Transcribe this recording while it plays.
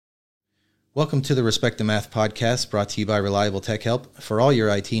Welcome to the Respect the Math podcast, brought to you by Reliable Tech Help. For all your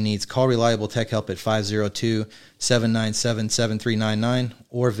IT needs, call Reliable Tech Help at 502-797-7399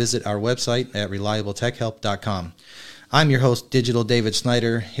 or visit our website at reliabletechhelp.com. I'm your host, Digital David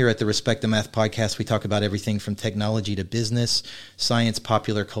Snyder. Here at the Respect the Math podcast, we talk about everything from technology to business, science,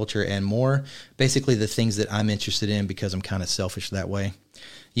 popular culture, and more. Basically, the things that I'm interested in because I'm kind of selfish that way.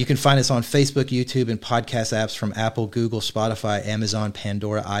 You can find us on Facebook, YouTube, and podcast apps from Apple, Google, Spotify, Amazon,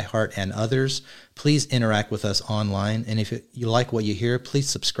 Pandora, iHeart, and others. Please interact with us online. And if you like what you hear, please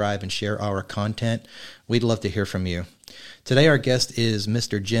subscribe and share our content. We'd love to hear from you. Today, our guest is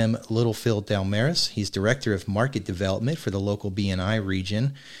Mr. Jim Littlefield-Dalmares. He's Director of Market Development for the local BNI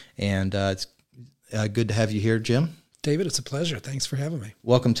region. And it's good to have you here, Jim. David, it's a pleasure. Thanks for having me.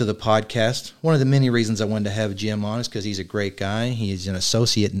 Welcome to the podcast. One of the many reasons I wanted to have Jim on is because he's a great guy. He's an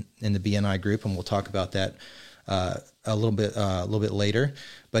associate in the BNI group, and we'll talk about that a little bit later.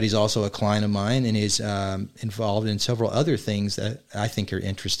 But he's also a client of mine, and he's involved in several other things that I think are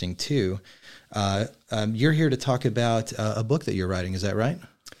interesting too. You're here to talk about a book that you're writing. Is that right?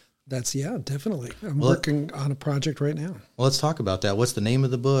 Yeah, definitely. I'm working on a project right now. Well, let's talk about that. What's the name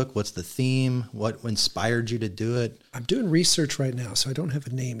of the book? What's the theme? What inspired you to do it? I'm doing research right now, so I don't have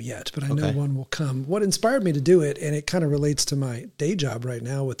a name yet, but I know one will come. What inspired me to do it, and it kind of relates to my day job right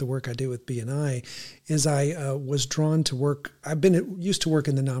now with the work I do with BNI, is I was drawn to work. Used to work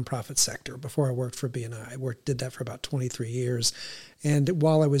in the nonprofit sector before I worked for BNI. I did that for about 23 years. And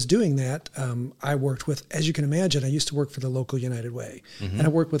while I was doing that, I worked with, as you can imagine, I used to work for the local United Way. Mm-hmm. And I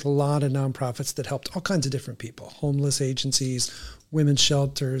worked with a lot of nonprofits that helped all kinds of different people, homeless agencies, women's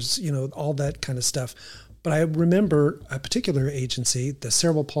shelters, all that kind of stuff. But I remember a particular agency, the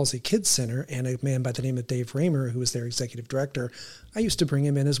Cerebral Palsy Kids Center, and a man by the name of Dave Raymer, who was their executive director. I used to bring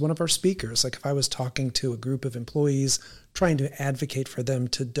him in as one of our speakers. Like if I was talking to a group of employees, trying to advocate for them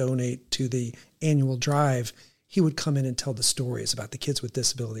to donate to the annual drive, he would come in and tell the stories about the kids with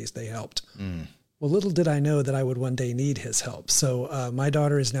disabilities they helped. Mm. Well, little did I know that I would one day need his help. So my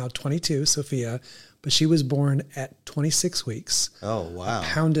daughter is now 22, Sophia, but she was born at 26 weeks. Oh, wow. A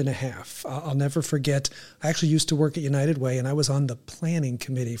pound and a half. I'll never forget. I actually used to work at United Way, and I was on the planning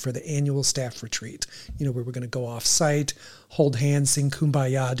committee for the annual staff retreat. We were going to go off site, hold hands, sing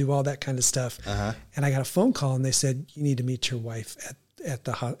Kumbaya, do all that kind of stuff. Uh-huh. And I got a phone call, and they said, you need to meet your wife at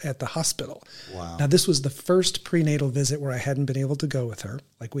the hospital. Wow. Now, this was the first prenatal visit where I hadn't been able to go with her.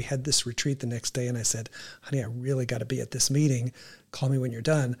 Like we had this retreat the next day, and I said, honey, I really got to be at this meeting. Call me when you're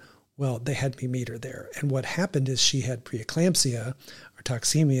done. Well, they had me meet her there. And what happened is she had preeclampsia or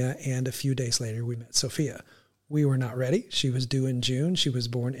toxemia, and a few days later we met Sophia. We were not ready. She was due in June. She was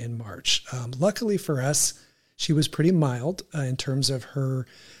born in March. Luckily for us, she was pretty mild in terms of her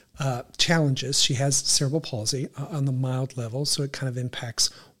challenges. She has cerebral palsy on the mild level, so it kind of impacts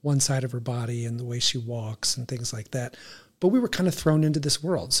one side of her body and the way she walks and things like that. But we were kind of thrown into this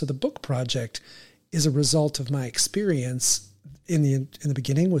world. So the book project is a result of my experience in the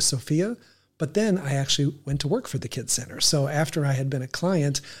beginning with Sophia, but then I actually went to work for the Kids Center. So after I had been a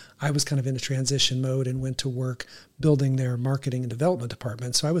client, I was kind of in a transition mode and went to work building their marketing and development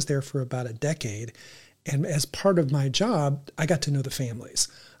department. So I was there for about a decade. And as part of my job, I got to know the families.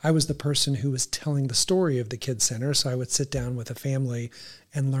 I was the person who was telling the story of the Kids Center. So I would sit down with a family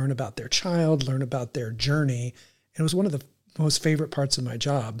and learn about their child, learn about their journey. And it was one of the most favorite parts of my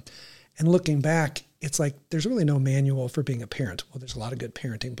job. And looking back, it's like there's really no manual for being a parent. Well, there's a lot of good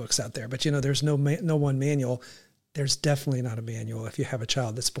parenting books out there, but there's no one manual. There's definitely not a manual if you have a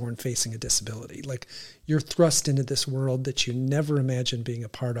child that's born facing a disability. Like you're thrust into this world that you never imagined being a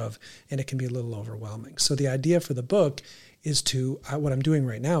part of, and it can be a little overwhelming. So the idea for the book is what I'm doing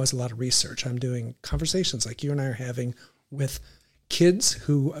right now is a lot of research. I'm doing conversations like you and I are having with kids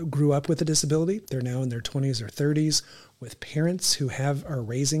who grew up with a disability. They're now in their 20s or 30s, with parents who are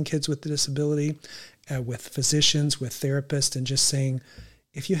raising kids with a disability, with physicians, with therapists, and just saying,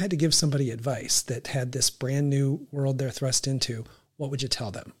 if you had to give somebody advice that had this brand new world they're thrust into, what would you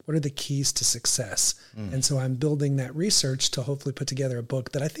tell them? What are the keys to success? And so I'm building that research to hopefully put together a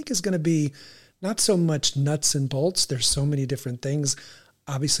book that I think is going to be not so much nuts and bolts. There's so many different things.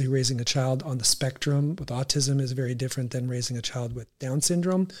 Obviously, raising a child on the spectrum with autism is very different than raising a child with Down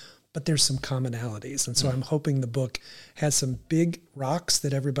syndrome, but there's some commonalities. And so I'm hoping the book has some big rocks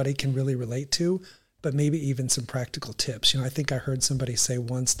that everybody can really relate to, but maybe even some practical tips. I think I heard somebody say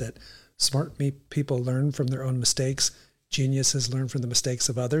once that smart people learn from their own mistakes. Geniuses learn from the mistakes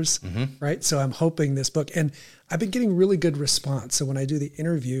of others, right? So I'm hoping this book, and I've been getting really good response. So when I do the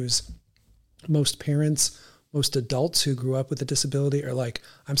interviews, most parents, most adults who grew up with a disability are like,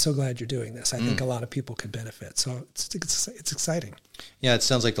 I'm so glad you're doing this. I think a lot of people could benefit. So it's exciting. Yeah, it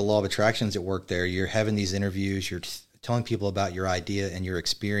sounds like the law of attraction's at work there. You're having these interviews, you're telling people about your idea and your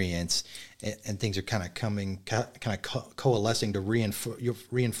experience, and things are kind of coalescing to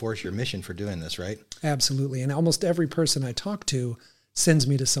reinforce your mission for doing this, right? Absolutely. And almost every person I talk to sends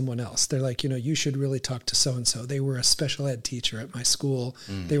me to someone else. They're like, you should really talk to so-and-so. They were a special ed teacher at my school.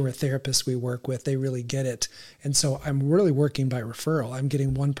 They were a therapist we work with. They really get it. And so I'm really working by referral. I'm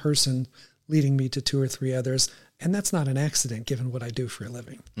getting one person leading me to 2 or 3 others. And that's not an accident given what I do for a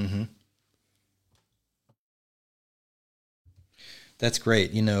living. Mm-hmm. That's great.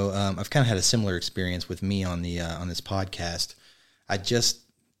 I've kind of had a similar experience with me on this podcast.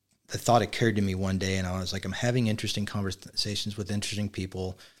 The thought occurred to me one day, and I was like, I'm having interesting conversations with interesting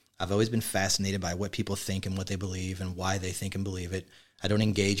people. I've always been fascinated by what people think and what they believe and why they think and believe it. I don't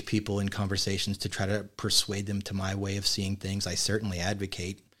engage people in conversations to try to persuade them to my way of seeing things. I certainly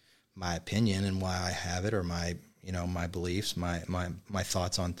advocate my opinion and why I have it, or my beliefs, my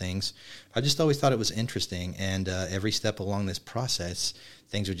thoughts on things. I just always thought it was interesting, and every step along this process,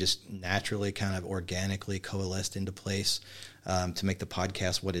 things would just naturally kind of organically coalesce into place to make the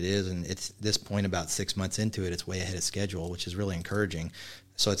podcast what it is. And it's this point, about 6 months into it, it's way ahead of schedule, which is really encouraging.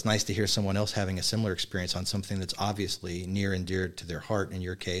 So it's nice to hear someone else having a similar experience on something that's obviously near and dear to their heart in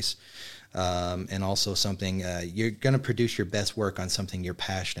your case. And also something, you're going to produce your best work on something you're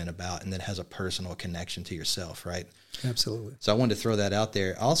passionate about and that has a personal connection to yourself, right? Absolutely. So I wanted to throw that out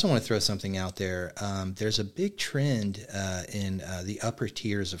there. I also want to throw something out there. There's a big trend in the upper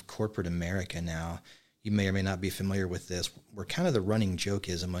tiers of corporate America now. You may or may not be familiar with this, where kind of the running joke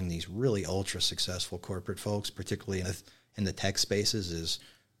is among these really ultra successful corporate folks, particularly in the tech spaces, is,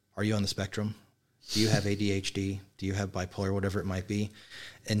 are you on the spectrum? Do you have ADHD? Do you have bipolar, whatever it might be?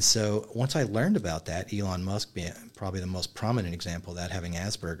 And so once I learned about that, Elon Musk being probably the most prominent example of that, having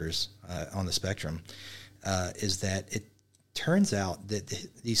Asperger's on the spectrum, is that it turns out that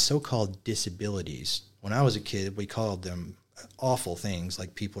these so-called disabilities, when I was a kid, we called them awful things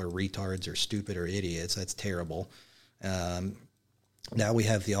like people are retards or stupid or idiots. That's terrible. Now we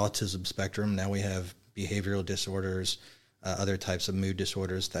have the autism spectrum. Now we have behavioral disorders, other types of mood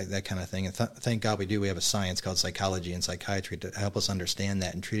disorders, that kind of thing. And thank God we have a science called psychology and psychiatry to help us understand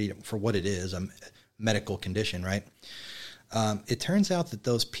that and treat it for what it is, a medical condition, right? It turns out that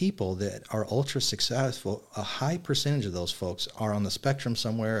those people that are ultra successful, a high percentage of those folks are on the spectrum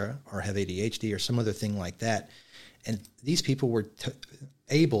somewhere or have ADHD or some other thing like that. And these people were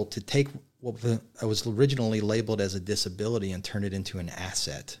able to take what was originally labeled as a disability and turn it into an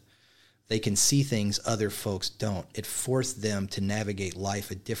asset. They can see things other folks don't. It forced them to navigate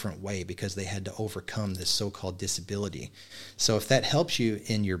life a different way because they had to overcome this so-called disability. So if that helps you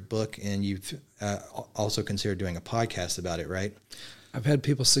in your book, and you've also considered doing a podcast about it, right? I've had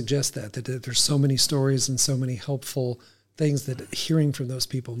people suggest that there's so many stories and so many helpful things that hearing from those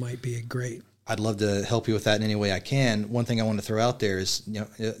people might be great. I'd love to help you with that in any way I can. One thing I want to throw out there is,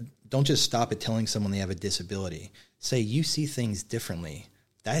 don't just stop at telling someone they have a disability. Say you see things differently.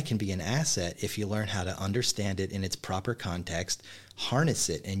 That can be an asset if you learn how to understand it in its proper context, harness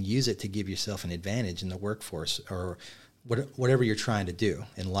it, and use it to give yourself an advantage in the workforce or whatever you're trying to do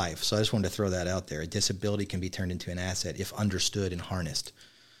in life. So I just wanted to throw that out there. A disability can be turned into an asset if understood and harnessed.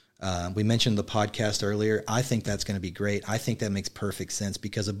 We mentioned the podcast earlier. I think that's going to be great. I think that makes perfect sense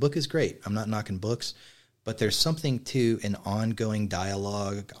because a book is great. I'm not knocking books, but there's something to an ongoing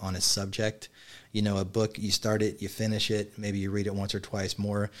dialogue on a subject. A book, you start it, you finish it, maybe you read it once or twice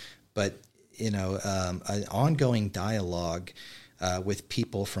more, but, an ongoing dialogue with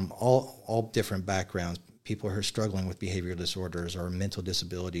people from all different backgrounds, people who are struggling with behavioral disorders or mental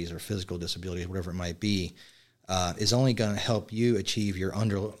disabilities or physical disabilities, whatever it might be, is only going to help you achieve your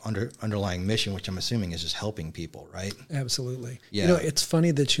underlying mission, which I'm assuming is just helping people, right? Absolutely. Yeah. It's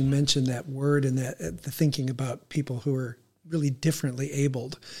funny that you mentioned that word and that the thinking about people who are really differently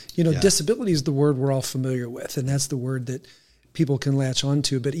abled. Disability is the word we're all familiar with, and that's the word that people can latch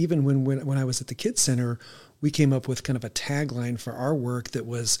onto. But even when I was at the Kids Center, we came up with kind of a tagline for our work that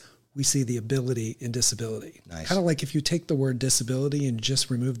was, we see the ability in disability. Nice. Kind of like if you take the word disability and just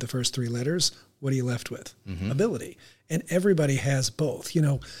remove the first 3 letters, what are you left with? Mm-hmm. Ability. And everybody has both.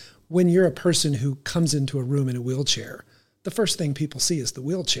 When you're a person who comes into a room in a wheelchair, the first thing people see is the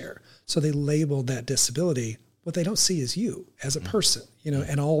wheelchair. So they label that disability. What they don't see is you as a person,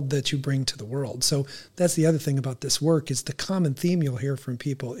 and all that you bring to the world. So that's the other thing about this work is the common theme you'll hear from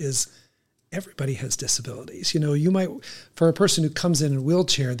people is everybody has disabilities. You might, for a person who comes in a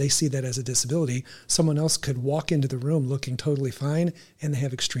wheelchair, they see that as a disability. Someone else could walk into the room looking totally fine and they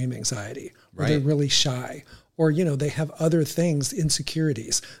have extreme anxiety, or they're really shy, or, they have other things,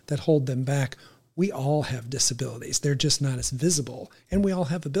 insecurities that hold them back. we all have disabilities. They're just not as visible, and we all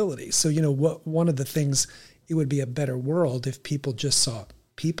have abilities. So, one of the things, it would be a better world if people just saw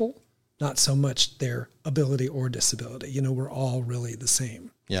people, not so much their ability or disability. We're all really the same.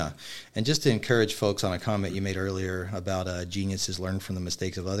 Yeah. And just to encourage folks on a comment you made earlier about geniuses learn from the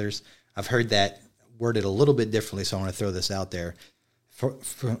mistakes of others, I've heard that worded a little bit differently, so I want to throw this out there. For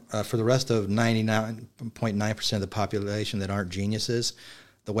the rest of 99.9% of the population that aren't geniuses,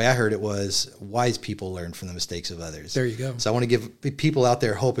 the way I heard it was wise people learn from the mistakes of others. There you go. So I want to give people out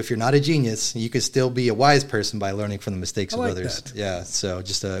there hope. If you're not a genius, you could still be a wise person by learning from the mistakes of others. That. Yeah. So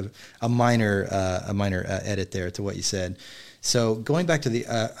just a minor edit there to what you said. So going back to the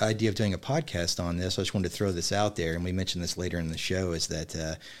idea of doing a podcast on this, I just wanted to throw this out there, and we mentioned this later in the show, is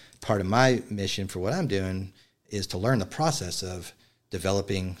that part of my mission for what I'm doing is to learn the process of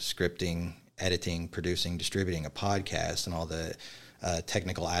developing, scripting, editing, producing, distributing a podcast, and all the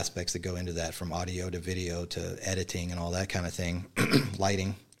technical aspects that go into that, from audio to video to editing and all that kind of thing,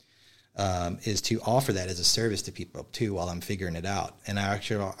 lighting, is to offer that as a service to people too while I'm figuring it out. And I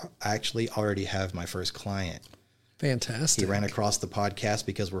actually already have my first client. Fantastic. He ran across the podcast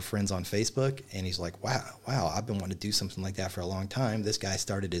because we're friends on Facebook, and he's like, wow, I've been wanting to do something like that for a long time. This guy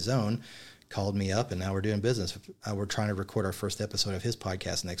started his own, called me up, and now we're doing business. We're trying to record our first episode of his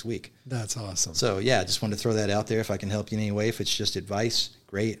podcast next week. That's awesome. So yeah, just wanted to throw that out there. If I can help you in any way, if it's just advice,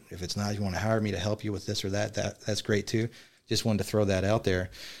 great. If it's not, you want to hire me to help you with this or that's great too. Just wanted to throw that out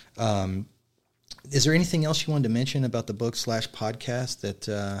there. Is there anything else you wanted to mention about the book/podcast that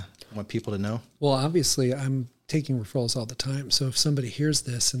you want people to know? Well, obviously I'm taking referrals all the time. So if somebody hears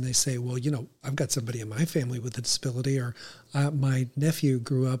this and they say, well, I've got somebody in my family with a disability, or my nephew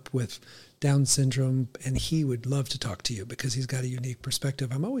grew up with Down syndrome and he would love to talk to you because he's got a unique perspective.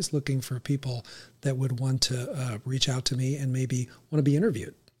 I'm always looking for people that would want to reach out to me and maybe want to be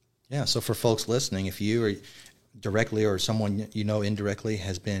interviewed. Yeah. So for folks listening, if you are directly or someone indirectly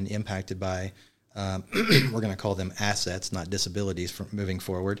has been impacted by, we're going to call them assets, not disabilities, from moving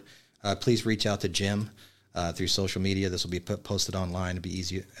forward, please reach out to Jim. Through social media. This will be posted online. It'll be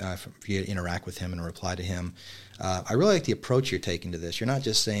easy for you to interact with him and reply to him. I really like the approach you're taking to this. You're not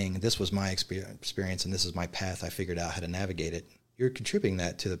just saying, this was my experience and this is my path, I figured out how to navigate it. You're contributing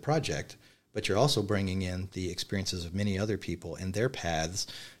that to the project, but you're also bringing in the experiences of many other people and their paths,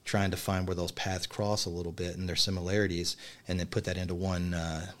 trying to find where those paths cross a little bit and their similarities, and then put that into one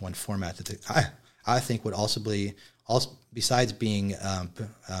format that I think would also besides being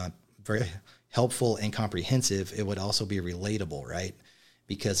very helpful and comprehensive, it would also be relatable, right?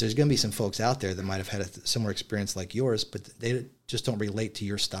 Because there's going to be some folks out there that might have had a similar experience like yours, but they just don't relate to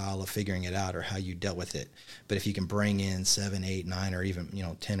your style of figuring it out or how you dealt with it. But if you can bring in 7, 8, 9, or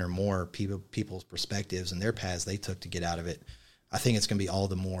even 10 or more people's perspectives and their paths they took to get out of it, I think it's going to be all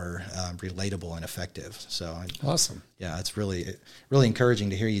the more relatable and effective. So awesome. Yeah, it's really, really encouraging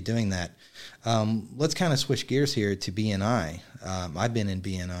to hear you doing that. Let's kind of switch gears here to BNI. I've been in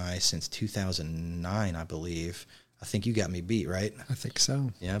BNI since 2009, I believe. I think you got me beat, right? I think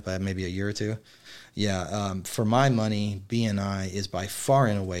so. Yeah, by maybe a year or two. Yeah, for my money, BNI is by far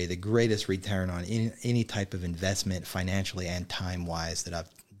and away the greatest return on any type of investment, financially and time-wise, that I've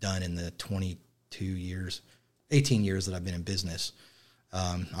done in the 18 years that I've been in business.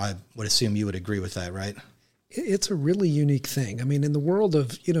 I would assume you would agree with that, right? It's a really unique thing. I mean, in the world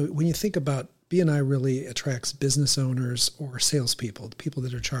of, when you think about BNI, really attracts business owners or salespeople, the people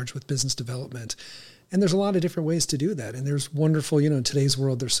that are charged with business development. And there's a lot of different ways to do that. And there's wonderful, in today's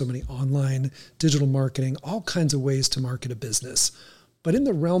world, there's so many online, digital marketing, all kinds of ways to market a business. But in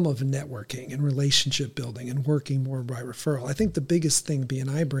the realm of networking and relationship building and working more by referral, I think the biggest thing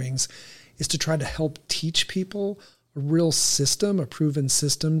BNI brings is to try to help teach people a real system, a proven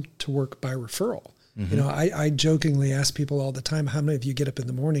system to work by referral. Mm-hmm. I jokingly ask people all the time, how many of you get up in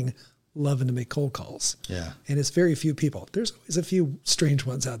the morning loving to make cold calls? Yeah. And it's very few people. There's always a few strange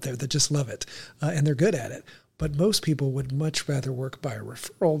ones out there that just love it, and they're good at it. But most people would much rather work by a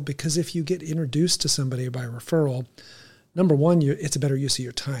referral, because if you get introduced to somebody by referral, number one, it's a better use of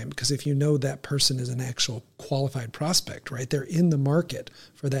your time, because if you know that person is an actual qualified prospect, right? They're in the market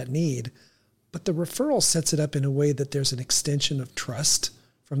for that need. But the referral sets it up in a way that there's an extension of trust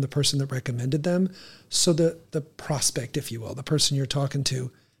from the person that recommended them. So the prospect, if you will, the person you're talking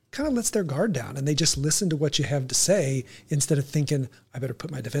to, kind of lets their guard down and they just listen to what you have to say instead of thinking, I better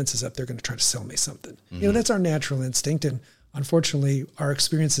put my defenses up. They're going to try to sell me something. Mm-hmm. That's our natural instinct. And unfortunately, our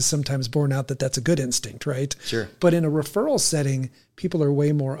experience is sometimes borne out that that's a good instinct, right? Sure. But in a referral setting, people are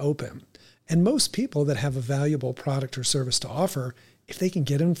way more open. And most people that have a valuable product or service to offer, if they can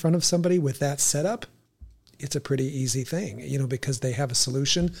get in front of somebody with that setup, it's a pretty easy thing, because they have a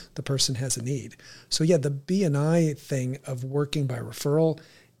solution, the person has a need. So yeah, the BNI thing of working by referral,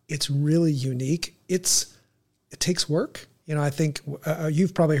 it's really unique. It takes work. I think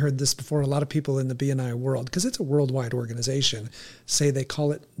you've probably heard this before. A lot of people in the BNI world, because it's a worldwide organization, say they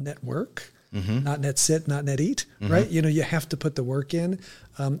call it network, not net sit, not net eat, right? You have to put the work in,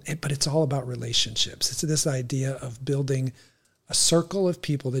 but it's all about relationships. It's this idea of building a circle of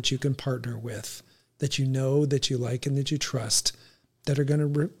people that you can partner with, that you know, that you like, and that you trust, that are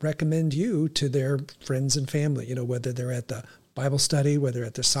going to recommend you to their friends and family, whether they're at the Bible study, whether they're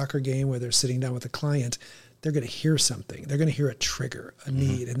at their soccer game, whether they're sitting down with a client. They're going to hear something. They're going to hear a trigger, a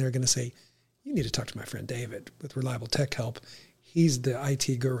need, and they're going to say, you need to talk to my friend David with Reliable Tech Help. He's the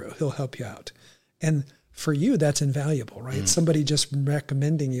IT guru. He'll help you out. And for you, that's invaluable, right? Somebody just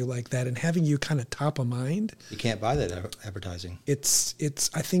recommending you like that and having you kind of top of mind. You can't buy that advertising. I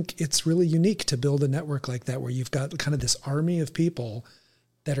think it's really unique to build a network like that, where you've got kind of this army of people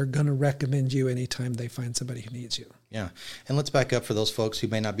that are going to recommend you anytime they find somebody who needs you. Yeah. And let's back up for those folks who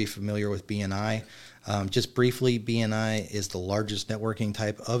may not be familiar with BNI. Just briefly, BNI is the largest networking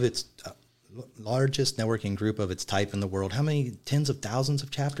group of its type in the world. How many tens of thousands of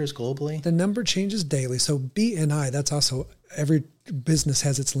chapters globally? The number changes daily. So BNI, that's also, every business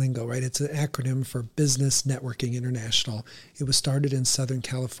has its lingo, right? It's an acronym for Business Networking International. It was started in Southern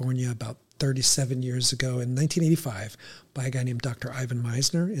California about 37 years ago in 1985 by a guy named Dr. Ivan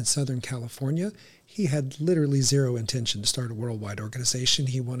Meisner in Southern California. He had literally zero intention to start a worldwide organization.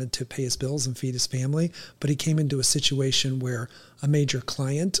 He wanted to pay his bills and feed his family, but he came into a situation where a major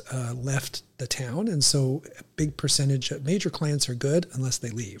client left the town. And so a big percentage of major clients are good unless they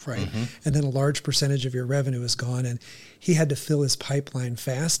leave, right? And then a large percentage of your revenue is gone. And he had to fill his pipeline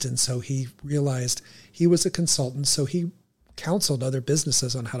fast. And so he realized he was a consultant. So he counseled other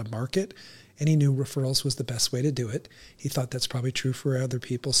businesses on how to market, and he knew referrals was the best way to do it. He thought that's probably true for other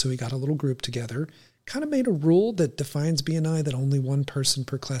people, so he got a little group together, kind of made a rule that defines BNI that only one person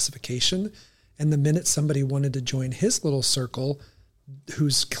per classification, and the minute somebody wanted to join his little circle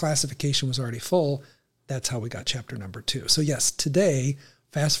whose classification was already full, that's how we got chapter number 2. So yes, today,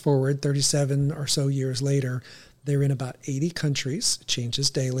 fast forward 37 or so years later, they're in about 80 countries, it changes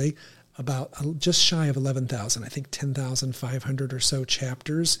daily, about just shy of 11,000, I think 10,500 or so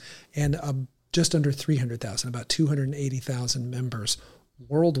chapters, and just under 300,000, about 280,000 members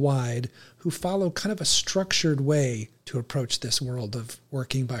worldwide who follow kind of a structured way to approach this world of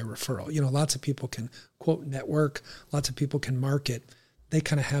working by referral. Lots of people can quote network, lots of people can market. They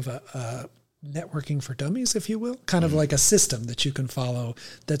kind of have a networking for dummies, if you will, kind of like a system that you can follow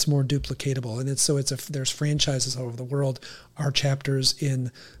that's more duplicatable. And there's franchises all over the world. Our chapters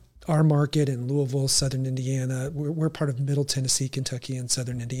in our market in Louisville, Southern Indiana, we're part of Middle Tennessee, Kentucky, and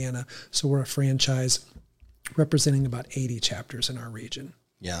Southern Indiana. So we're a franchise representing about 80 chapters in our region.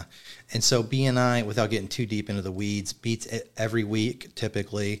 Yeah. And so BNI, without getting too deep into the weeds, beats every week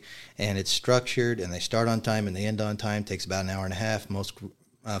typically, and it's structured, and they start on time and they end on time. It takes about an hour and a half. Most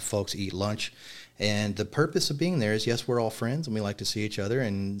folks eat lunch. And the purpose of being there is, yes, we're all friends and we like to see each other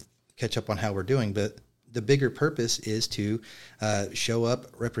and catch up on how we're doing, but the bigger purpose is to show up,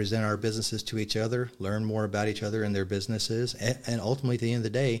 represent our businesses to each other, learn more about each other and their businesses, and ultimately, at the end of the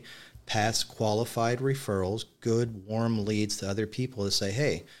day, pass qualified referrals, good, warm leads to other people to say,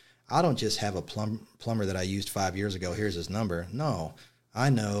 hey, I don't just have a plumber that I used 5 years ago. Here's his number. No, I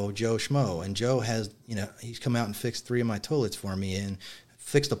know Joe Schmo, and Joe has, he's come out and fixed 3 of my toilets for me and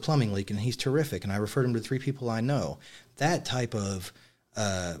fixed a plumbing leak, and he's terrific, and I referred him to 3 people I know. That type of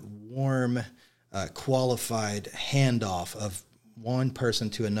warm, qualified handoff of one person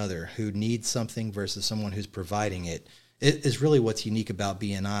to another who needs something versus someone who's providing it is really what's unique about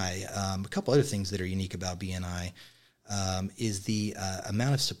BNI. A couple other things that are unique about BNI is the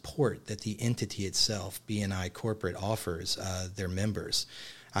amount of support that the entity itself, BNI Corporate, offers their members.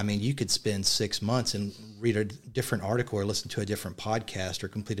 I mean, you could spend 6 months and read a different article or listen to a different podcast or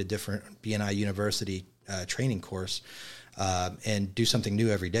complete a different BNI University training course and do something new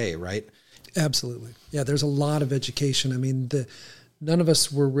every day, right? Absolutely. Yeah, there's a lot of education. I mean, none of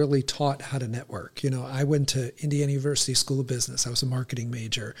us were really taught how to network. I went to Indiana University School of Business. I was a marketing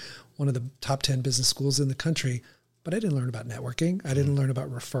major, one of the top 10 business schools in the country, but I didn't learn about networking. I didn't learn about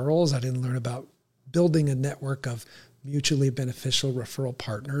referrals. I didn't learn about building a network of mutually beneficial referral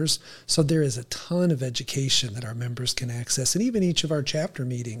partners. So there is a ton of education that our members can access. And even each of our chapter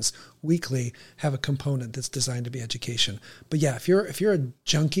meetings weekly have a component that's designed to be education. But yeah, if you're a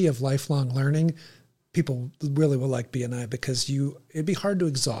junkie of lifelong learning, people really will like BNI because it'd be hard to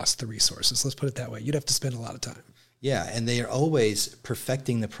exhaust the resources. Let's put it that way. You'd have to spend a lot of time. Yeah, and they are always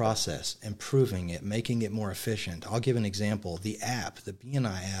perfecting the process, improving it, making it more efficient. I'll give an example. The app, the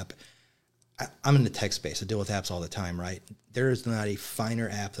BNI app, I'm in the tech space. I deal with apps all the time, right? There is not a finer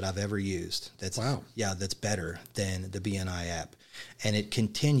app that I've ever used that's better than the BNI app. And it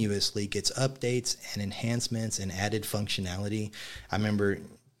continuously gets updates and enhancements and added functionality. I remember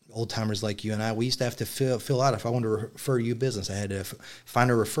old timers like you and I, we used to have to fill out, if I wanted to refer you business, I had to find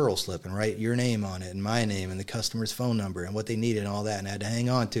a referral slip and write your name on it and my name and the customer's phone number and what they needed and all that. And I had to hang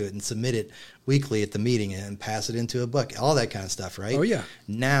on to it and submit it weekly at the meeting and pass it into a book, all that kind of stuff, right? Oh, yeah.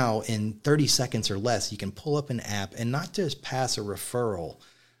 Now, in 30 seconds or less, you can pull up an app and not just pass a referral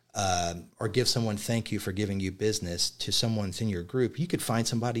or give someone thank you for giving you business to someone that's in your group. You could find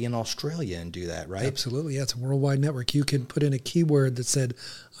somebody in Australia and do that, right? Absolutely. Yeah, it's a worldwide network. You could put in a keyword that said,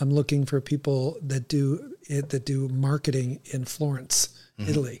 I'm looking for people that do marketing in Florence,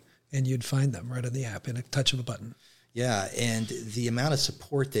 Italy, and you'd find them right on the app in a touch of a button. Yeah, and the amount of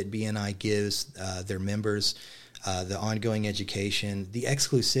support that BNI gives their members, the ongoing education, the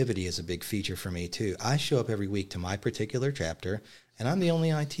exclusivity is a big feature for me too. I show up every week to my particular chapter, and I'm the only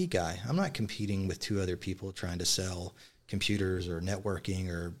IT guy. I'm not competing with two other people trying to sell computers or networking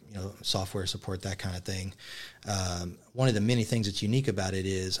or software support, that kind of thing. One of the many things that's unique about it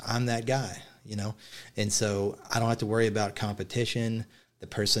is I'm that guy, and so I don't have to worry about competition. The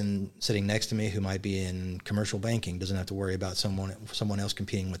person sitting next to me who might be in commercial banking doesn't have to worry about someone else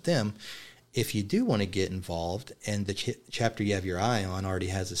competing with them. If you do want to get involved and the chapter you have your eye on already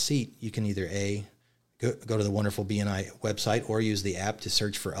has a seat, you can either go to the wonderful BNI website or use the app to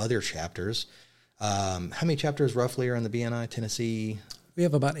search for other chapters. How many chapters roughly are in the BNI, Tennessee? We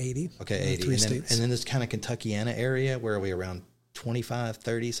have about 80. Okay, 80. 3 states. And then this kind of Kentuckiana area, where are we, around 25,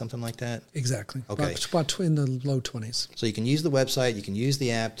 30, something like that? Exactly. Okay. About in the low 20s. So you can use the website, you can use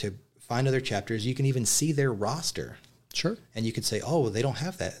the app to find other chapters. You can even see their roster. Sure. And you could say, oh, they don't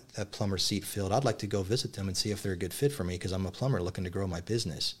have that plumber seat filled. I'd like to go visit them and see if they're a good fit for me because I'm a plumber looking to grow my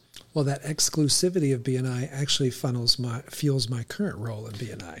business. Well, that exclusivity of BNI actually fuels my current role in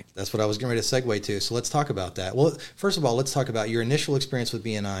BNI. That's what I was getting ready to segue to. So let's talk about that. Well, first of all, let's talk about your initial experience with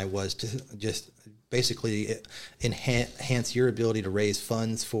BNI was to just basically enhance your ability to raise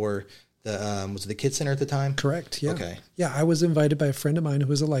funds for was it the Kids Center at the time? Correct, yeah. Okay. Yeah, I was invited by a friend of mine who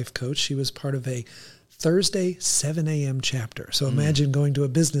was a life coach. She was part of a Thursday, 7 a.m. chapter. So imagine going to a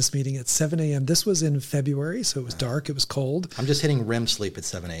business meeting at 7 a.m. This was in February, so it was dark, it was cold. I'm just hitting REM sleep at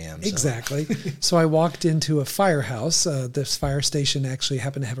 7 a.m. Exactly. So I walked into a firehouse. This fire station actually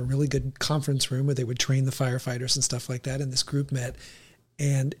happened to have a really good conference room where they would train the firefighters and stuff like that, and this group met,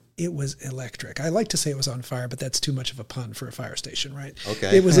 and it was electric. I like to say it was on fire, but that's too much of a pun for a fire station, right?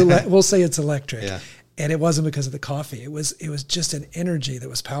 Okay. It was we'll say it's electric. Yeah. And it wasn't because of the coffee. It was just an energy that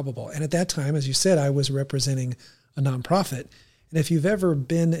was palpable. And at that time, as you said, I was representing a nonprofit. And if you've ever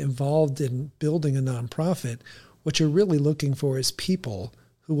been involved in building a nonprofit, what you're really looking for is people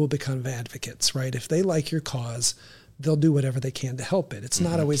who will become advocates, right? If they like your cause, they'll do whatever they can to help it. It's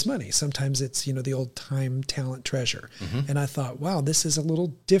not always money. Sometimes it's, the old time, talent, treasure. And I thought, wow, this is a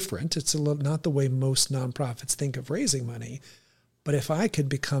little different. It's not the way most nonprofits think of raising money. But if I could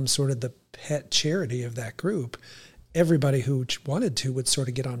become sort of the pet charity of that group, everybody who wanted to would sort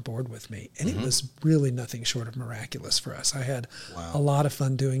of get on board with me. And it was really nothing short of miraculous for us. I had a lot of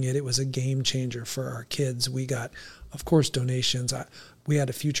fun doing it. It was a game changer for our kids. We got, of course, donations. We had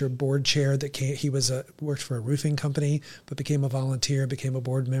a future board chair that came. He worked for a roofing company, but became a volunteer, became a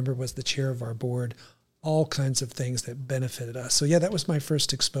board member, was the chair of our board. All kinds of things that benefited us. So yeah, that was my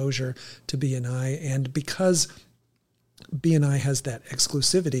first exposure to BNI. And because BNI has that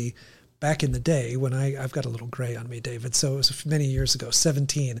exclusivity, back in the day when I've got a little gray on me, David, so it was many years ago,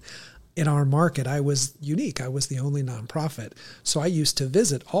 17, in our market, I was unique. I was the only nonprofit. So I used to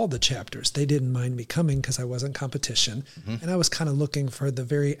visit all the chapters. They didn't mind me coming because I wasn't competition. And I was kind of looking for the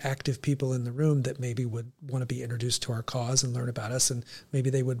very active people in the room that maybe would want to be introduced to our cause and learn about us, and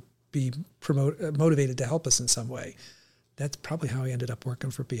maybe they would be motivated to help us in some way. That's probably how I ended up working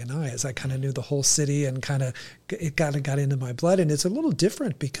for BNI, as I kind of knew the whole city and it got into my blood. And it's a little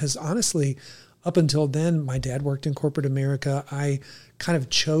different because honestly, up until then, my dad worked in corporate America. I kind of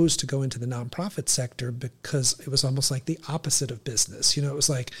chose to go into the nonprofit sector because it was almost like the opposite of business. It was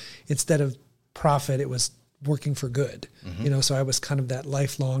like, instead of profit, it was working for good. So I was kind of that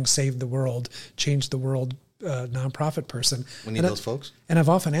lifelong save the world, change the world nonprofit person. We need those folks. And I've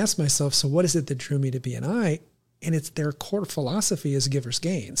often asked myself, so what is it that drew me to BNI? And it's their core philosophy is giver's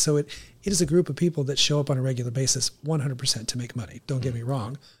gain. So it is a group of people that show up on a regular basis 100% to make money. Don't get me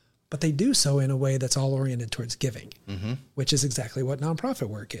wrong. But they do so in a way that's all oriented towards giving, which is exactly what nonprofit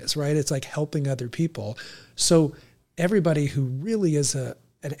work is, right? It's like helping other people. So everybody who really is an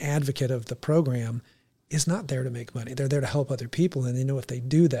advocate of the program is not there to make money. They're there to help other people, and they know if they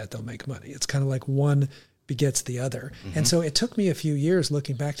do that, they'll make money. It's kind of like one begets the other. Mm-hmm. And so it took me a few years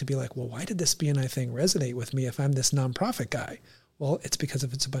looking back to be like, well, why did this BNI thing resonate with me if I'm this nonprofit guy? Well, it's because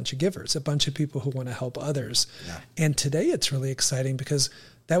it's a bunch of givers, a bunch of people who want to help others. Yeah. And today it's really exciting because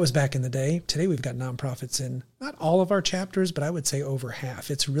that was back in the day. Today we've got nonprofits in not all of our chapters, but I would say over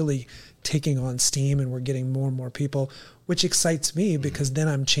half. It's really taking on steam, and we're getting more and more people, which excites me because then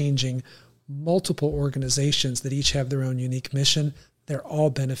I'm changing multiple organizations that each have their own unique mission. They're all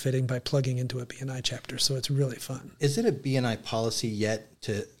benefiting by plugging into a BNI chapter. So it's really fun. Is it a BNI policy yet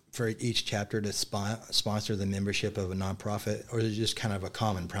for each chapter to sponsor the membership of a nonprofit, or is it just kind of a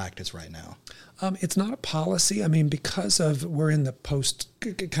common practice right now? It's not a policy. I mean, because we're in the post,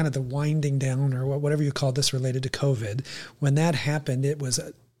 kind of the winding down or whatever you call this related to COVID. When that happened, it was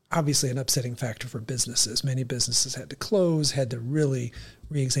obviously an upsetting factor for businesses. Many businesses had to close, had to really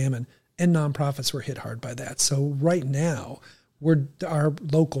re-examine, and nonprofits were hit hard by that. So right now, our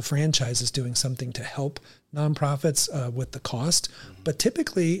local franchise is doing something to help nonprofits with the cost, but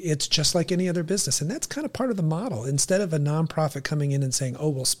typically it's just like any other business, and that's kind of part of the model. Instead of a nonprofit coming in and saying, "Oh,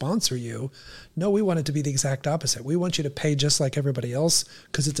 we'll sponsor you," no, we want it to be the exact opposite. We want you to pay just like everybody else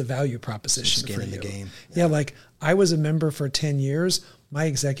because it's a value proposition for you. Skin in the game. Yeah, like I was a member for 10 years. My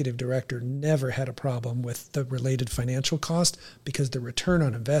executive director never had a problem with the related financial cost because the return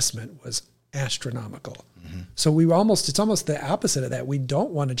on investment was astronomical. Mm-hmm. So it's almost the opposite of that. We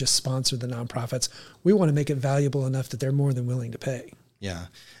don't want to just sponsor the nonprofits. We want to make it valuable enough that they're more than willing to pay. Yeah.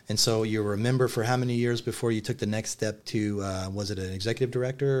 And so you were a member for how many years before you took the next step to, was it an executive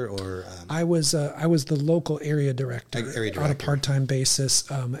director or? I was the local area director on a part-time basis.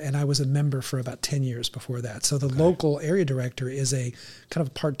 And I was a member for about 10 years before that. So the local area director is a kind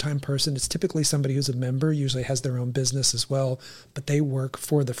of part-time person. It's typically somebody who's a member, usually has their own business as well, but they work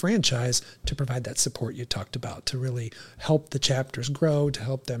for the franchise to provide that support you talked about, to really help the chapters grow, to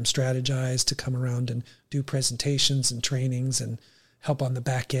help them strategize, to come around and do presentations and trainings and help on the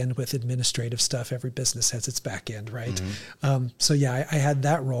back end with administrative stuff. Every business has its back end, right? Mm-hmm. So yeah, I had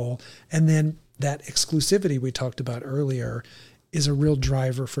that role. And then that exclusivity we talked about earlier is a real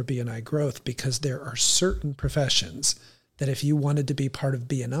driver for BNI growth, because there are certain professions that if you wanted to be part of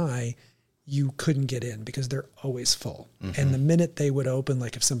BNI, you couldn't get in because they're always full. Mm-hmm. And the minute they would open,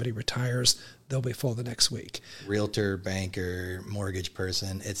 like if somebody retires, they'll be full the next week. Realtor, banker, mortgage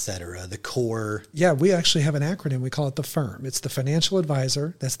person, et cetera, the core. Yeah, we actually have an acronym. We call it the FIRM. It's the financial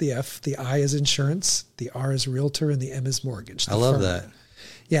advisor. That's the F. The I is insurance. The R is realtor, and the M is mortgage. I love that.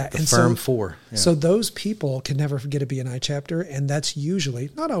 Yeah. The FIRM 4. Yeah. So those people can never get a BNI chapter. And that's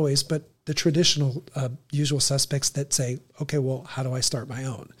usually, not always, but the traditional usual suspects that say, okay, well, how do I start my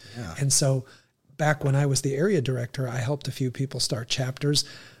own? Yeah. And so back when I was the area director, I helped a few people start chapters.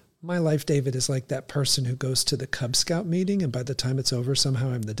 My life, David, is like that person who goes to the Cub Scout meeting, and by the time it's over, somehow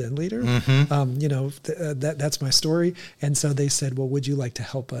I'm the den leader. Mm-hmm. That's my story. And so they said, well, would you like to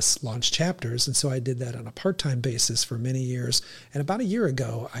help us launch chapters? And so I did that on a part-time basis for many years. And about a year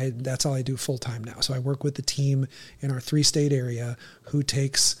ago, that's all I do full-time now. So I work with the team in our 3-state area who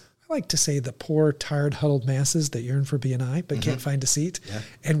takes, I like to say, the poor, tired, huddled masses that yearn for BNI but can't find a seat. Yeah.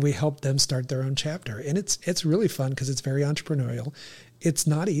 And we help them start their own chapter. And it's really fun because it's very entrepreneurial. It's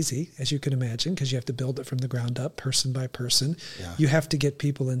not easy, as you can imagine, because you have to build it from the ground up, person by person. Yeah. You have to get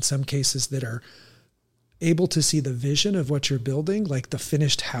people, in some cases, that are able to see the vision of what you're building, like the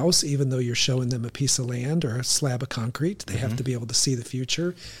finished house, even though you're showing them a piece of land or a slab of concrete. They have to be able to see the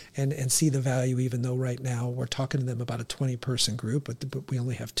future and see the value, even though right now we're talking to them about a 20-person group, but we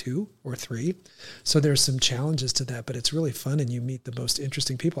only have 2 or 3. So there's some challenges to that, but it's really fun, and you meet the most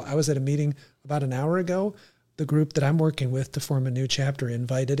interesting people. I was at a meeting about an hour ago. The group that I'm working with to form a new chapter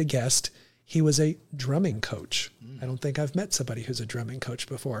invited a guest. He was a drumming coach. I don't think I've met somebody who's a drumming coach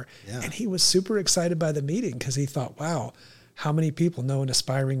before. Yeah. And he was super excited by the meeting because he thought, wow, how many people know an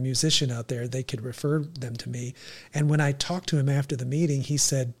aspiring musician out there? They could refer them to me. And when I talked to him after the meeting, he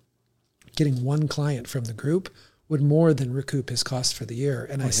said getting one client from the group would more than recoup his cost for the year.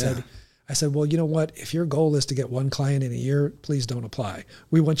 And I said, well, you know what? If your goal is to get one client in a year, please don't apply.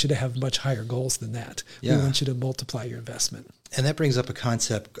 We want you to have much higher goals than that. Yeah. We want you to multiply your investment. And that brings up a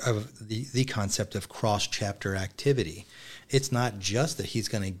concept of the concept of cross-chapter activity. It's not just that he's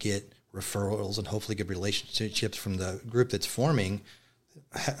going to get referrals and hopefully get relationships from the group that's forming.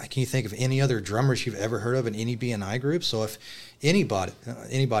 can you think of any other drummers you've ever heard of in any BNI group? So if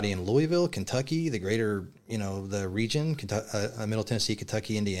anybody in Louisville, Kentucky, the greater, the region, Middle Tennessee,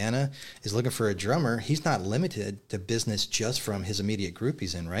 Kentucky, Indiana, is looking for a drummer, he's not limited to business just from his immediate group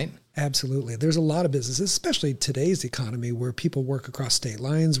he's in, right? Absolutely. There's a lot of businesses, especially today's economy, where people work across state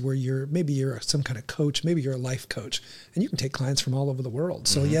lines, where maybe you're some kind of coach, maybe you're a life coach, and you can take clients from all over the world.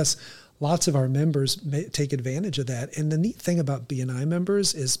 So yes, lots of our members take advantage of that. And the neat thing about BNI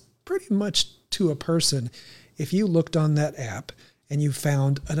members is pretty much to a person, if you looked on that app and you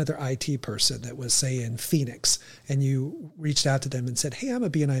found another IT person that was, say, in Phoenix, and you reached out to them and said, hey, I'm a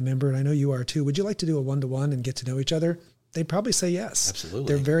BNI member and I know you are too. Would you like to do a one-to-one and get to know each other? They'd probably say yes. Absolutely.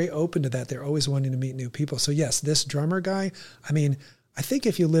 They're very open to that. They're always wanting to meet new people. So yes, this drummer guy, I think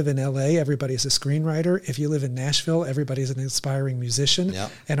if you live in LA, everybody's a screenwriter. If you live in Nashville, everybody's an aspiring musician.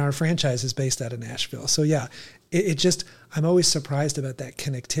 Yep. And our franchise is based out of Nashville. So yeah, I'm always surprised about that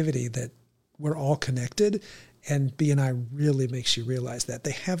connectivity, that we're all connected. And BNI really makes you realize that.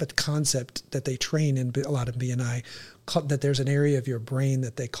 They have a concept that they train in a lot of BNI, that there's an area of your brain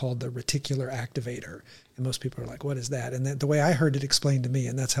that they call the reticular activator. And most people are like, what is that? And the way I heard it explained to me,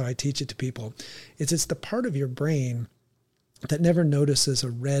 and that's how I teach it to people, is it's the part of your brain that never notices a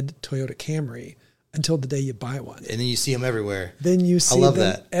red Toyota Camry until the day you buy one. And then you see them everywhere. Then you see them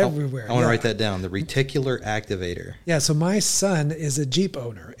that. everywhere. I want to write that down, the reticular activator. Yeah, so my son is a Jeep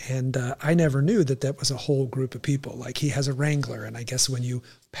owner, and I never knew that was a whole group of people. Like, he has a Wrangler, and I guess when you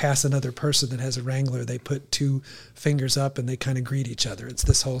pass another person that has a Wrangler, they put two fingers up and they kind of greet each other. It's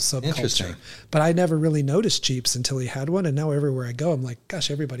this whole subculture. But I never really noticed Jeeps until he had one, and now everywhere I go, I'm like,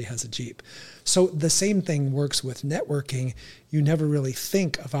 gosh, everybody has a Jeep. So the same thing works with networking. You never really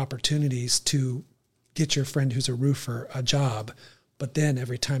think of opportunities to get your friend who's a roofer a job, but then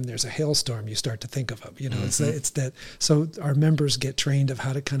every time there's a hailstorm, you start to think of them. It's that. So our members get trained of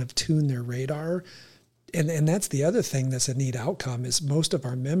how to kind of tune their radar. And that's the other thing that's a neat outcome, is most of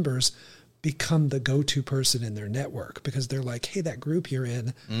our members become the go-to person in their network, because they're like, hey, that group you're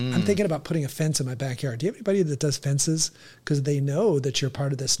in, I'm thinking about putting a fence in my backyard. Do you have anybody that does fences? Because they know that you're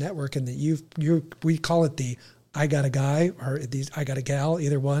part of this network, and that we call it the I got a guy, or I got a gal,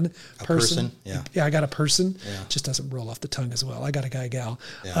 either one. A person. Yeah. Yeah, I got a person. Yeah. Just doesn't roll off the tongue as well. I got a guy, gal.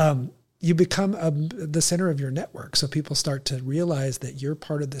 Yeah. You become the center of your network. So people start to realize that you're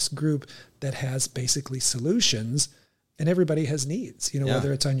part of this group that has basically solutions, and everybody has needs,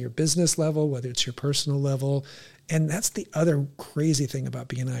 whether it's on your business level, whether it's your personal level. And that's the other crazy thing about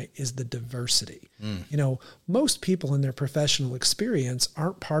BNI, is the diversity. Most people in their professional experience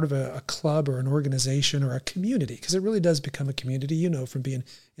aren't part of a club or an organization or a community, because it really does become a community, from being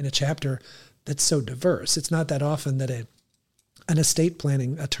in a chapter that's so diverse. It's not that often that an estate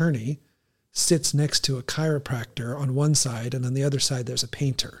planning attorney sits next to a chiropractor on one side, and on the other side there's a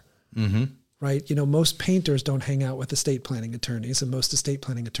painter. Mm-hmm. Right? Most painters don't hang out with estate planning attorneys, and most estate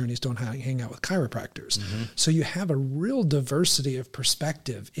planning attorneys don't hang out with chiropractors. Mm-hmm. So you have a real diversity of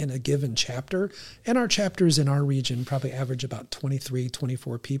perspective in a given chapter. And our chapters in our region probably average about 23,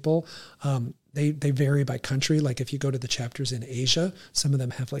 24 people. They vary by country. Like, if you go to the chapters in Asia, some of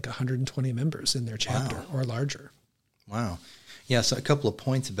them have like 120 members in their chapter or larger. Wow. Yeah, so a couple of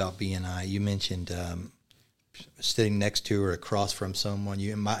points about BNI. You mentioned sitting next to or across from someone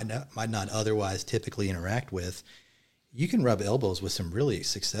you might not otherwise typically interact with. You can rub elbows with some really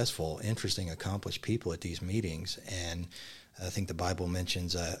successful, interesting, accomplished people at these meetings. And I think the Bible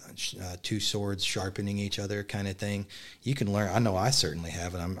mentions two swords sharpening each other kind of thing. You can learn. I know I certainly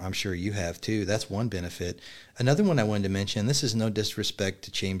have, and I'm sure you have too. That's one benefit. Another one I wanted to mention, this is no disrespect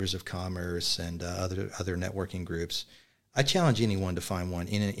to chambers of commerce and other networking groups. I challenge anyone to find one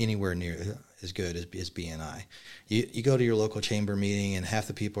anywhere near as good as BNI. You go to your local chamber meeting, and half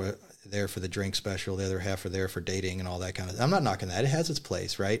the people are there for the drink special, the other half are there for dating and all that kind of thing. I'm not knocking that. It has its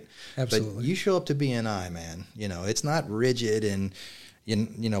place, right? Absolutely. But you show up to BNI, man. It's not rigid and, we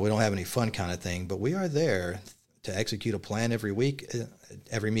don't have any fun kind of thing, but we are there to execute a plan every week.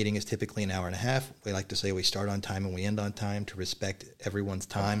 Every meeting is typically an hour and a half. We like to say we start on time and we end on time to respect everyone's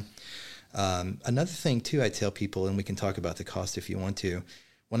time. Another thing too, I tell people, and we can talk about the cost if you want to,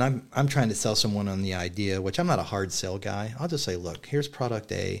 when I'm trying to sell someone on the idea, which I'm not a hard sell guy, I'll just say, look, here's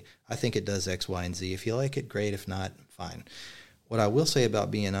product A. I think it does X, Y, and Z. If you like it, great. If not, fine. What I will say about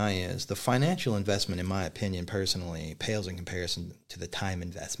BNI is the financial investment, in my opinion, personally, pales in comparison to the time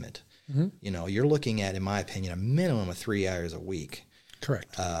investment. Mm-hmm. You're looking at, in my opinion, a minimum of 3 hours a week.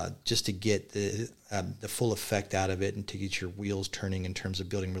 Correct. Just to get the full effect out of it, and to get your wheels turning in terms of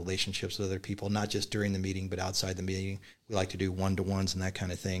building relationships with other people, not just during the meeting, but outside the meeting. We like to do one-to-ones and that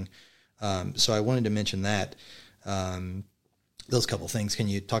kind of thing. So I wanted to mention that. those couple things. Can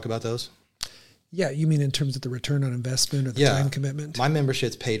you talk about those? Yeah, you mean in terms of the return on investment or the time commitment? My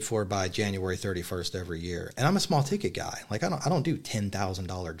membership's paid for by January 31st every year, and I'm a small ticket guy. Like I don't do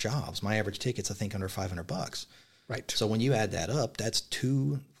 $10,000 jobs. My average ticket's I think under $500. Right. So when you add that up, that's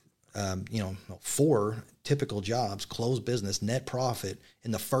 4 typical jobs, close business, net profit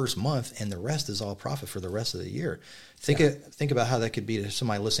in the first month, and the rest is all profit for the rest of the year. Think about how that could be to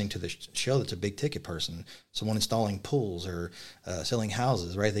somebody listening to the show that's a big ticket person, someone installing pools or selling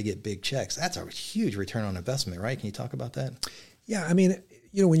houses, right? They get big checks. That's a huge return on investment, right? Can you talk about that? Yeah, I mean,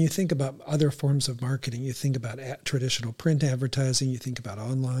 when you think about other forms of marketing, you think about traditional print advertising, you think about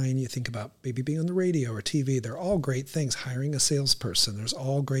online, you think about maybe being on the radio or TV. They're all great things. Hiring a salesperson, there's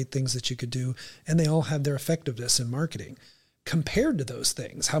all great things that you could do, and they all have their effectiveness in marketing. Compared to those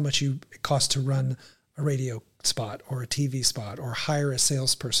things, how much it costs to run a radio spot or a TV spot or hire a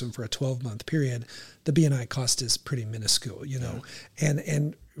salesperson for a 12-month period, the BNI cost is pretty minuscule,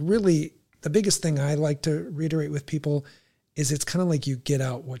 And really, the biggest thing I like to reiterate with people is it's kind of like you get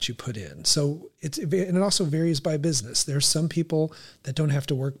out what you put in. So and it also varies by business. There's some people that don't have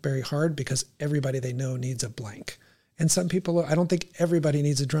to work very hard because everybody they know needs a blank. And some people, I don't think everybody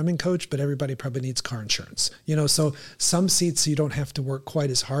needs a drumming coach, but everybody probably needs car insurance. So some seats you don't have to work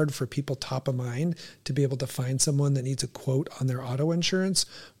quite as hard for people top of mind to be able to find someone that needs a quote on their auto insurance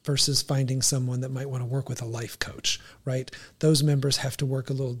versus finding someone that might want to work with a life coach, right? Those members have to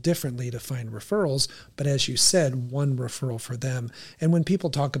work a little differently to find referrals, but as you said, one referral for them. And when people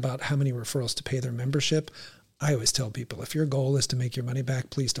talk about how many referrals to pay their membership, I always tell people, if your goal is to make your money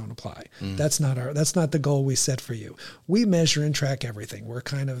back, please don't apply. That's not the goal we set for you. We measure and track everything. We're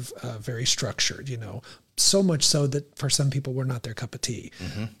kind of very structured, so much so that for some people, we're not their cup of tea,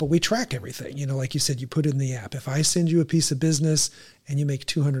 but we track everything. Like you said, you put in the app. If I send you a piece of business and you make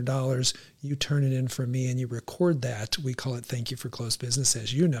 $200, you turn it in for me and you record that. We call it thank you for closed business,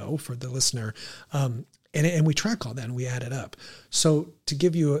 as you know, for the listener. And we track all that and we add it up. So to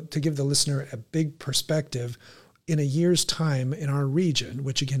give the listener a big perspective, in a year's time in our region,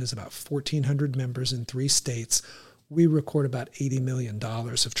 which again is about 1,400 members in 3 states, we record about $80 million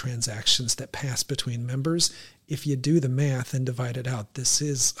of transactions that pass between members. If you do the math and divide it out, this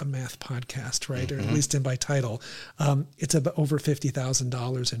is a math podcast, right? Or at least in by title, it's about over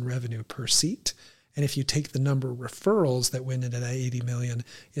 $50,000 in revenue per seat. And if you take the number of referrals that went into that 80 million,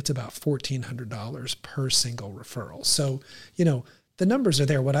 it's about $1,400 per single referral. So, the numbers are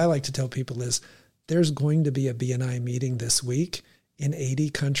there. What I like to tell people is there's going to be a BNI meeting this week in 80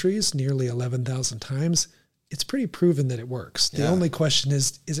 countries, nearly 11,000 times. It's pretty proven that it works. The only question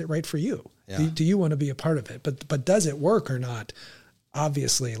is it right for you? Yeah. Do you want to be a part of it? But does it work or not?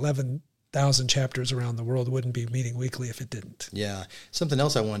 Obviously, 11,000 chapters around the world wouldn't be meeting weekly if it didn't. Yeah. Something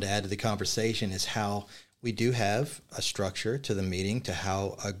else I wanted to add to the conversation is how we do have a structure to the meeting, to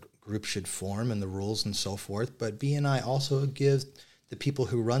how a group should form and the rules and so forth. But BNI also gives the people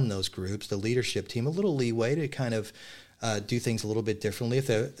who run those groups, the leadership team, a little leeway to kind of do things a little bit differently if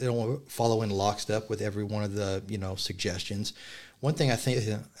they don't follow in lockstep with every one of the suggestions. One thing I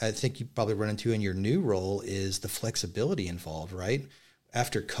think you probably run into in your new role is the flexibility involved, right?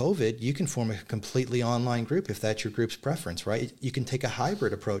 After COVID, you can form a completely online group if that's your group's preference, right? You can take a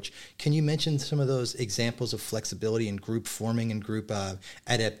hybrid approach. Can you mention some of those examples of flexibility in group forming and group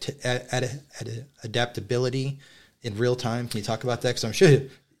adaptability in real time? Can you talk about that? Because I'm sure,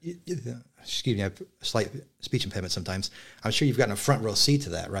 excuse me, I have a slight speech impediment sometimes. I'm sure you've gotten a front row seat to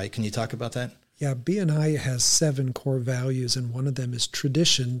that, right? Can you talk about that? Yeah, BNI has 7 core values, and one of them is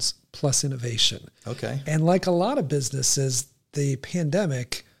traditions plus innovation. Okay. And like a lot of businesses, the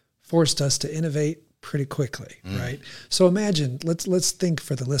pandemic forced us to innovate pretty quickly, right? So imagine, let's think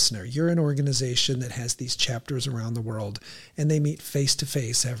for the listener, you're an organization that has these chapters around the world, and they meet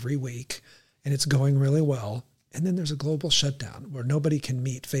face-to-face every week, and it's going really well. And then there's a global shutdown where nobody can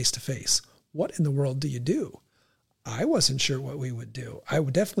meet face-to-face. What in the world do you do? I wasn't sure what we would do. I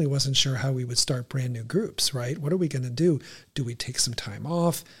definitely wasn't sure how we would start brand new groups, right? What are we going to do? Do we take some time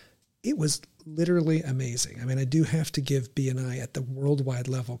off? It was literally amazing. I mean, I do have to give BNI at the worldwide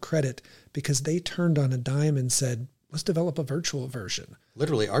level credit because they turned on a dime and said, let's develop a virtual version.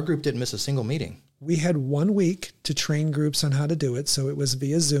 Literally, our group didn't miss a single meeting. We had 1 week to train groups on how to do it. So it was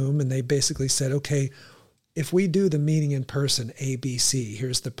via Zoom, and they basically said, okay, if we do the meeting in person, A, B, C,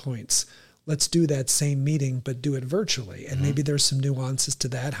 here's the points. Let's do that same meeting, but do it virtually. And maybe there's some nuances to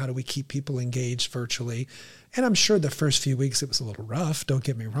that. How do we keep people engaged virtually? And I'm sure the first few weeks it was a little rough, don't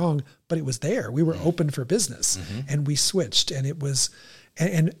get me wrong, but it was there. We were open for business and we switched. And it was,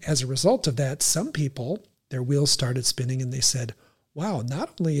 and as a result of that, some people, their wheels started spinning and they said, wow, not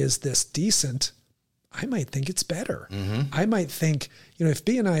only is this decent, I might think it's better. I might think, if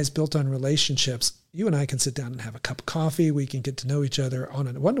BNI is built on relationships, you and I can sit down and have a cup of coffee. We can get to know each other on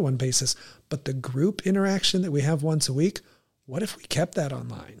a one-to-one basis. But the group interaction that we have once a week, what if we kept that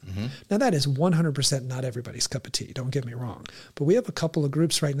online? Now, that is 100% not everybody's cup of tea. Don't get me wrong. But we have a couple of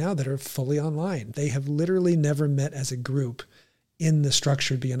groups right now that are fully online. They have literally never met as a group in the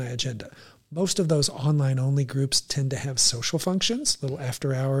structured BNI agenda. Most of those online-only groups tend to have social functions, little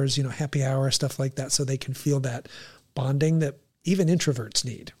after hours, happy hour, stuff like that, so they can feel that bonding that even introverts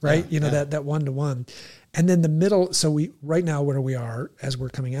need, right? That one-to-one. And then the middle, so right now where we are as we're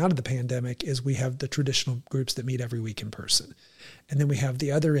coming out of the pandemic is we have the traditional groups that meet every week in person. And then we have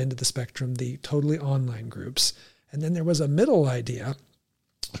the other end of the spectrum, the totally online groups. And then there was a middle idea.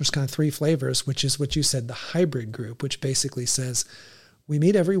 There's kind of three flavors, which is what you said, the hybrid group, which basically says we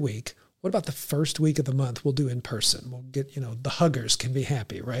meet every week. What about the first week of the month we'll do in person? We'll get, the huggers can be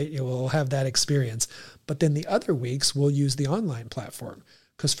happy, right? We'll have that experience. But then the other weeks we'll use the online platform.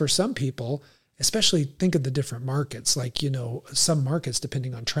 Because for some people, especially think of the different markets, like, some markets,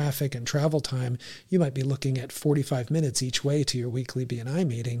 depending on traffic and travel time, you might be looking at 45 minutes each way to your weekly BNI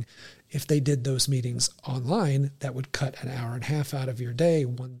meeting. If they did those meetings online, that would cut an hour and a half out of your day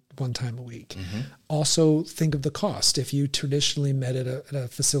one time a week. Also, think of the cost. If you traditionally met at a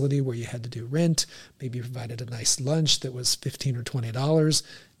facility where you had to do rent, maybe you provided a nice lunch that was $15 or $20.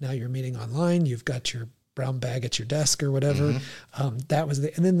 Now you're meeting online. You've got your brown bag at your desk or whatever. That was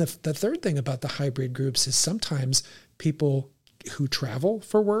and then the third thing about the hybrid groups is sometimes people who travel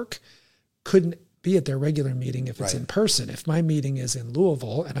for work couldn't be at their regular meeting if it's in person. If my meeting is in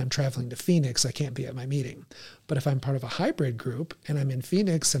Louisville and I'm traveling to Phoenix, I can't be at my meeting. But if I'm part of a hybrid group and I'm in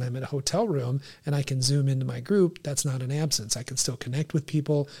Phoenix and I'm in a hotel room and I can Zoom into my group, that's not an absence. I can still connect with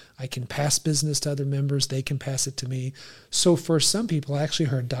people. I can pass business to other members. They can pass it to me. So for some people, I actually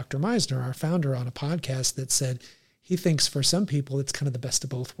heard Dr. Meisner, our founder, on a podcast that said he thinks for some people it's kind of the best of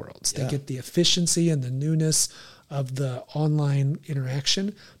both worlds. They get the efficiency and the newness of the online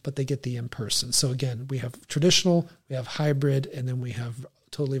interaction, but they get the in-person. So again, we have traditional, we have hybrid, and then we have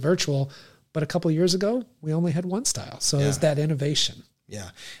totally virtual. But a couple of years ago, we only had one style. So it's that innovation. Yeah.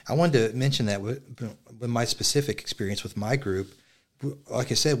 I wanted to mention that with my specific experience with my group, like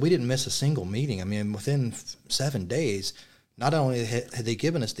I said, we didn't miss a single meeting. I mean, within 7 days, not only had they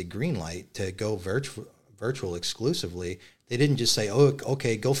given us the green light to go virtual exclusively, they didn't just say, oh,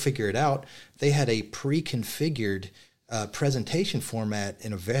 okay, go figure it out. They had a pre-configured presentation format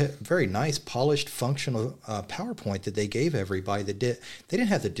in a very nice, polished, functional PowerPoint that they gave everybody. They didn't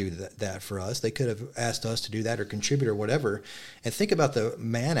have to do that for us. They could have asked us to do that or contribute or whatever. And think about the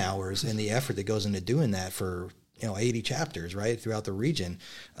man hours and the effort that goes into doing that for 80 chapters, right, throughout the region.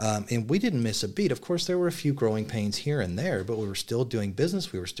 And we didn't miss a beat. Of course, there were a few growing pains here and there, but we were still doing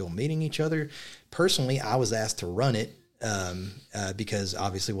business. We were still meeting each other. Personally, I was asked to run it because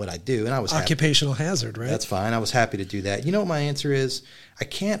obviously what I do, and I was occupational hazard, right? That's fine. I was happy to do that. You know what my answer is? I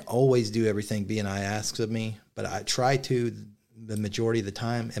can't always do everything BNI asks of me, but I try to the majority of the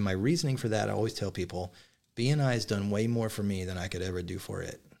time. And my reasoning for that, I always tell people, BNI has done way more for me than I could ever do for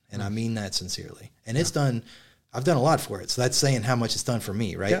it. And I mean that sincerely. And I've done a lot for it. So that's saying how much it's done for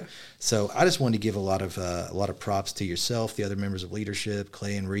me, right? Yeah. So I just wanted to give a lot of props to yourself, the other members of leadership,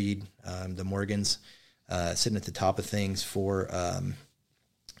 Clay and Reed, the Morgans, sitting at the top of things for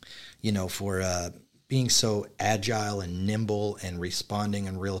being so agile and nimble and responding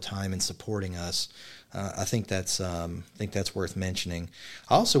in real time and supporting us. I think that's worth mentioning.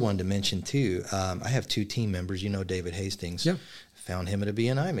 I also wanted to mention too, I have 2 team members, David Hastings. Yeah. Found him at a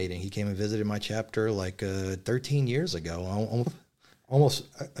BNI meeting. He came and visited my chapter 13 years ago, almost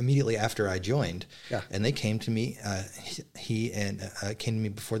immediately after I joined. Yeah. And they came to me, he came to me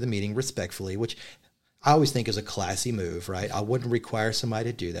before the meeting respectfully, which I always think is a classy move, right? I wouldn't require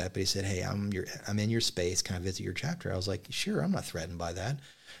somebody to do that, but he said, hey, I'm in your space. Can I visit your chapter? I was like, sure, I'm not threatened by that.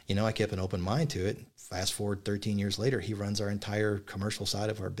 I kept an open mind to it. Fast forward 13 years later, he runs our entire commercial side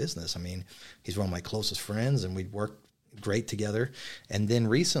of our business. I mean, he's one of my closest friends, and we'd worked great together. And then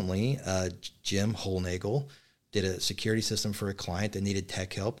recently, Jim Holnagel did a security system for a client that needed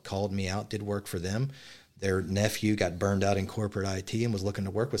tech help, called me out, did work for them. Their nephew got burned out in corporate IT and was looking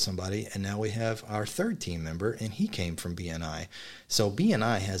to work with somebody. And now we have our 3rd team member, and he came from BNI. So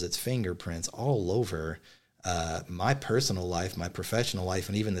BNI has its fingerprints all over my personal life, my professional life,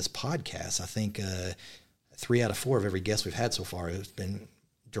 and even this podcast. I think 3 out of 4 of every guest we've had so far has been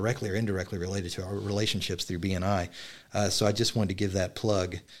directly or indirectly related to our relationships through BNI. So I just wanted to give that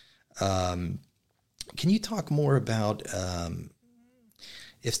plug. Can you talk more about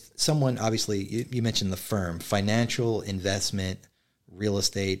if someone, obviously, you mentioned the firm, financial, investment, real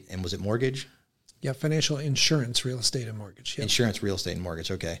estate, and was it mortgage? Yeah, financial insurance, real estate, and mortgage. Yep. Insurance, real estate, and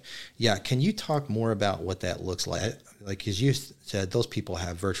mortgage. Okay. Yeah. Can you talk more about what that looks like? Like, as you said, those people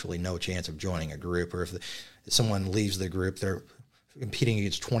have virtually no chance of joining a group, or if someone leaves the group, they're competing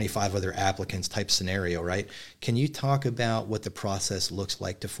against 25 other applicants type scenario, right? Can you talk about what the process looks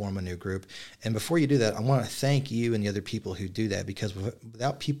like to form a new group? And before you do that, I want to thank you and the other people who do that, because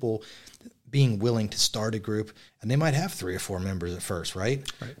without people being willing to start a group, and they might have 3 or 4 members at first, right?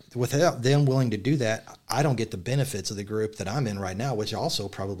 Without them willing to do that, I don't get the benefits of the group that I'm in right now, which also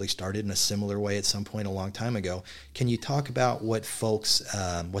probably started in a similar way at some point a long time ago. Can you talk about what folks,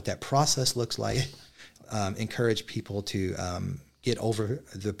 what that process looks like? Encourage people to get over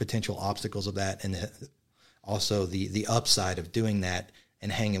the potential obstacles of that, and also the upside of doing that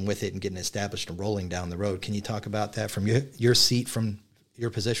and hanging with it and getting established and rolling down the road. Can you talk about that from your seat, from your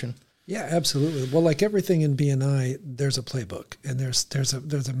position? Yeah, absolutely. Well, like everything in BNI, there's a playbook, and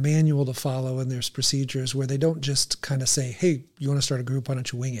there's a manual to follow, and there's procedures where they don't just kind of say, hey, you want to start a group, why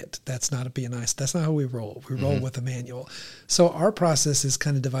don't you wing it? That's not a BNI. That's not how we roll. We roll with a manual. So our process is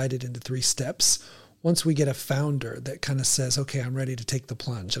kind of divided into 3 steps. Once we get a founder that kind of says, okay, I'm ready to take the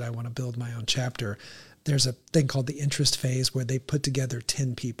plunge and I want to build my own chapter, there's a thing called the interest phase where they put together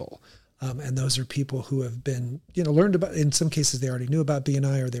 10 people. And those are people who have been, learned about, in some cases they already knew about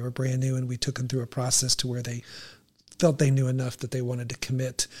BNI, or they were brand new, and we took them through a process to where they felt they knew enough that they wanted to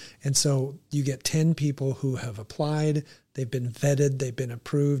commit. And so you get 10 people who have applied, they've been vetted, they've been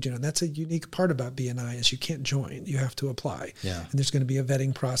approved. That's a unique part about BNI is you can't join, you have to apply. Yeah. And there's going to be a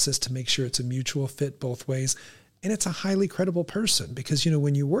vetting process to make sure it's a mutual fit both ways. And it's a highly credible person, because,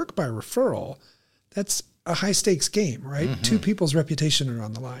 when you work by referral, that's a high stakes game, right? Mm-hmm. 2 people's reputation are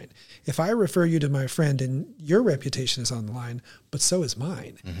on the line. If I refer you to my friend and your reputation is on the line, but so is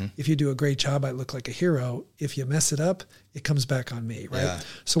mine. Mm-hmm. If you do a great job, I look like a hero. If you mess it up, it comes back on me, right? Yeah.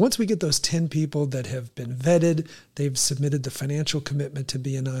 So once we get those 10 people that have been vetted, they've submitted the financial commitment to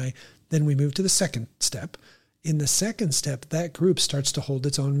BNI, then we move to the second step. In the second step, that group starts to hold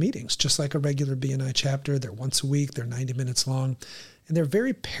its own meetings, just like a regular BNI chapter. They're once a week, they're 90 minutes long, and they're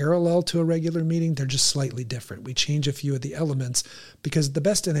very parallel to a regular meeting. They're just slightly different. We change a few of the elements, because the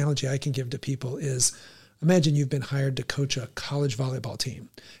best analogy I can give to people is, imagine you've been hired to coach a college volleyball team,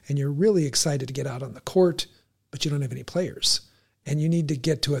 and you're really excited to get out on the court, but you don't have any players. And you need to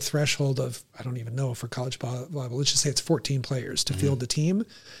get to a threshold of, I don't even know for college volleyball, let's just say it's 14 players to field the team.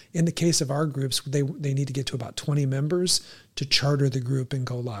 In the case of our groups, they need to get to about 20 members to charter the group and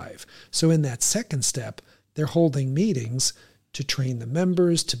go live. So in that second step, they're holding meetings to train the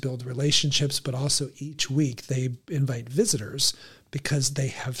members, to build relationships, but also each week they invite visitors, because they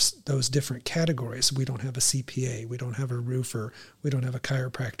have those different categories. We don't have a CPA, we don't have a roofer, we don't have a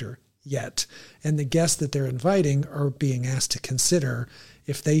chiropractor yet. And the guests that they're inviting are being asked to consider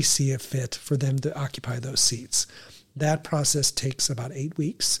if they see a fit for them to occupy those seats. That process takes about 8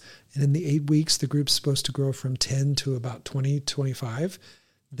 weeks. And in the 8 weeks, the group's supposed to grow from 10 to about 20, 25.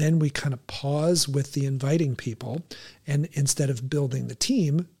 Then we kind of pause with the inviting people. And instead of building the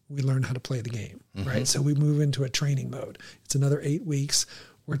team, we learn how to play the game, right? So we move into a training mode. It's another 8 weeks.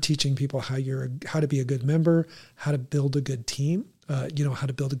 We're teaching people how to be a good member, how to build a good team, how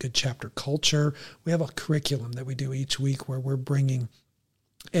to build a good chapter culture. We have a curriculum that we do each week where we're bringing,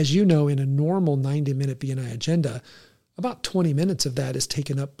 as you know, in a normal 90-minute BNI agenda, about 20 minutes of that is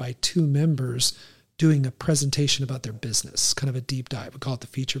taken up by 2 members doing a presentation about their business, kind of a deep dive. We call it the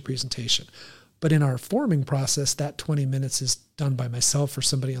feature presentation. But in our forming process, that 20 minutes is done by myself or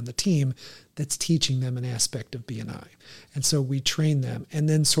somebody on the team that's teaching them an aspect of BNI. And so we train them. And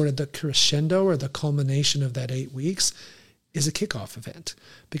then sort of the crescendo, or the culmination of that 8 weeks, is a kickoff event.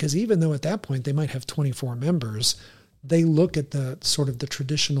 Because even though at that point they might have 24 members, they look at the sort of the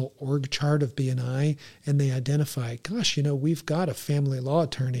traditional org chart of BNI and they identify, gosh, we've got a family law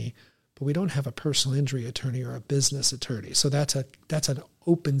attorney, but we don't have a personal injury attorney or a business attorney. So that's an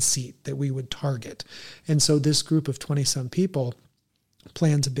open seat that we would target. And so this group of 20-some people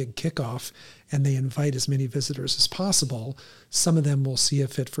plans a big kickoff, and they invite as many visitors as possible. Some of them will see a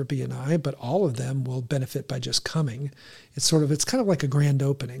fit for BNI, but all of them will benefit by just coming. It's kind of like a grand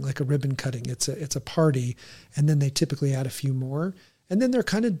opening, like a ribbon cutting. It's a party, and then they typically add a few more, and then they're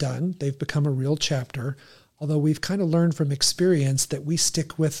kind of done. They've become a real chapter. Although we've kind of learned from experience that we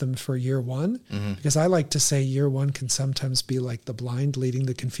stick with them for year one, because I like to say year one can sometimes be like the blind leading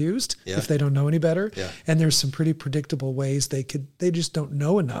the confused if they don't know any better. Yeah. And there's some pretty predictable ways they just don't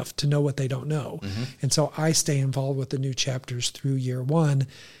know enough to know what they don't know. And so I stay involved with the new chapters through year one.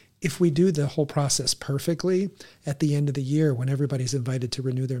 If we do the whole process perfectly, at the end of the year, when everybody's invited to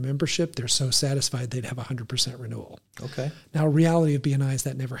renew their membership, they're so satisfied they'd have 100% renewal. Okay. Now, reality of BNI is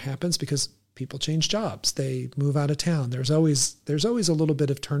that never happens, because People change jobs. They move out of town. There's always a little bit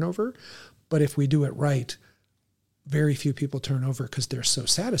of turnover, but if we do it right, very few people turn over because they're so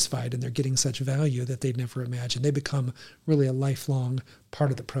satisfied and they're getting such value that they'd never imagined. They become really a lifelong part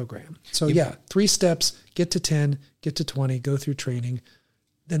of the program. So yeah, 3 steps: get to 10, get to 20, go through training.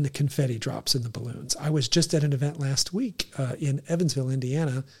 Then the confetti drops in the balloons. I was just at an event last week in Evansville,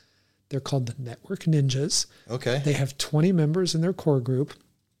 Indiana. They're called the Network Ninjas. Okay. They have 20 members in their core group.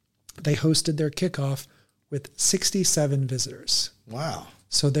 They hosted their kickoff with 67 visitors. Wow.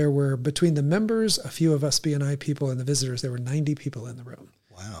 So there were, between the members, a few of us BNI people, and the visitors, there were 90 people in the room.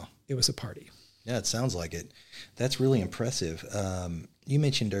 Wow. It was a party. Yeah, it sounds like it. That's really impressive. You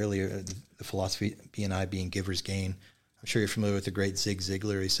mentioned earlier the philosophy of BNI being giver's gain. I'm sure you're familiar with the great Zig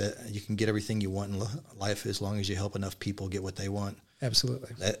Ziglar. He said, you can get everything you want in life as long as you help enough people get what they want. Absolutely.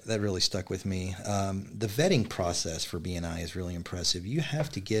 That really stuck with me. The vetting process for BNI is really impressive. You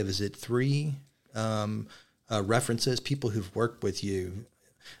have to give, is it 3 references, people who've worked with you,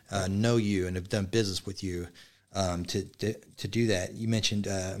 know you, and have done business with you to do that. You mentioned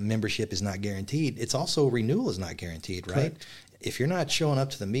membership is not guaranteed. It's also renewal is not guaranteed, right? Correct. If you're not showing up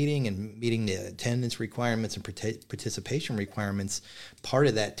to the meeting and meeting the attendance requirements and participation requirements, part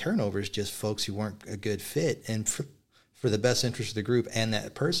of that turnover is just folks who weren't a good fit. And for the best interest of the group and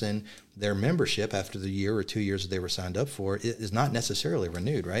that person, their membership after the year or 2 years that they were signed up for is not necessarily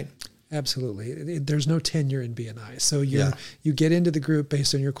renewed, right? Absolutely. There's no tenure in BNI. So you get into the group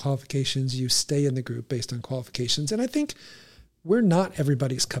based on your qualifications. You stay in the group based on qualifications. And I think we're not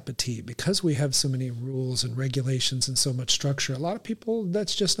everybody's cup of tea because we have so many rules and regulations and so much structure. A lot of people,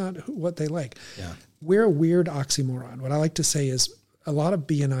 that's just not what they like. Yeah. We're a weird oxymoron. What I like to say is a lot of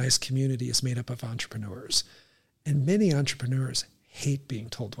BNI's community is made up of entrepreneurs, and many entrepreneurs hate being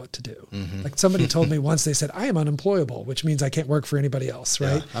told what to do. Mm-hmm. Like somebody told me once, they said, I am unemployable, which means I can't work for anybody else,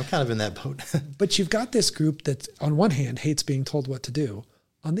 right? Yeah, I'm kind of in that boat. But you've got this group that on one hand hates being told what to do.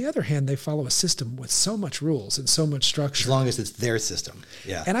 On the other hand, they follow a system with so much rules and so much structure. As long as it's their system.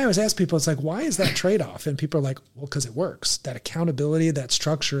 Yeah. And I always ask people, it's like, why is that trade-off? And people are like, well, because it works. That accountability, that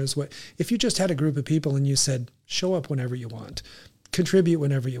structure is what, if you just had a group of people and you said, show up whenever you want, contribute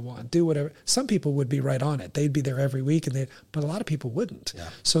whenever you want, do whatever. Some people would be right on it. They'd be there every week, but a lot of people wouldn't. Yeah.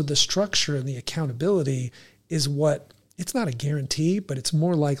 So the structure and the accountability is what, it's not a guarantee, but it's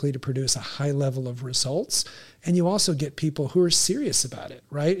more likely to produce a high level of results. And you also get people who are serious about it,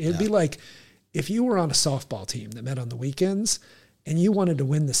 right? It'd be like if you were on a softball team that met on the weekends and you wanted to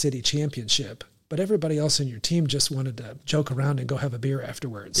win the city championship, but everybody else in your team just wanted to joke around and go have a beer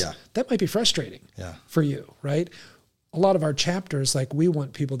afterwards. Yeah. That might be frustrating for you, right? A lot of our chapters, like we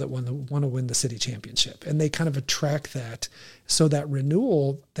want people that want to win the city championship, and they kind of attract that. So that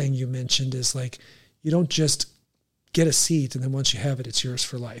renewal thing you mentioned is like, you don't just get a seat and then once you have it, it's yours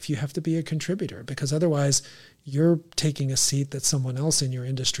for life. You have to be a contributor because otherwise you're taking a seat that someone else in your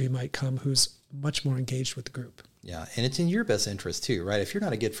industry might come who's much more engaged with the group. Yeah, and it's in your best interest too, right? If you're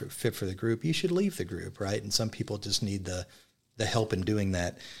not a good fit for the group, you should leave the group, right? And some people just need the help in doing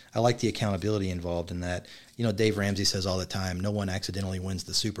that. I like the accountability involved in that. You know, Dave Ramsey says all the time, no one accidentally wins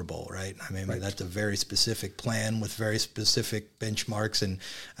the Super Bowl, right? I mean, that's a very specific plan with very specific benchmarks and,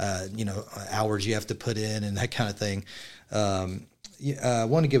 hours you have to put in and that kind of thing. I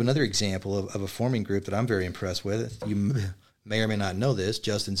want to give another example of a forming group that I'm very impressed with. You may or may not know this.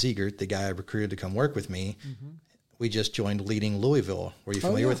 Justin Ziegert, the guy I recruited to come work with me, we just joined Leading Louisville. Were you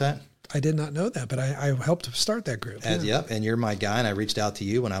familiar with that? I did not know that, but I helped start that group. Yep, and you're my guy, and I reached out to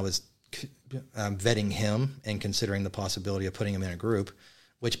you when I was vetting him and considering the possibility of putting him in a group,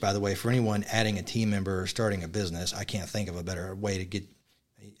 which, by the way, for anyone adding a team member or starting a business, I can't think of a better way to get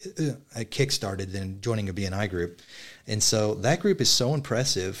a kick-started than joining a BNI group. And so that group is so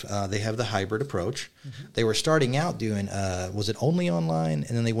impressive. They have the hybrid approach. Mm-hmm. They were starting out doing, was it only online?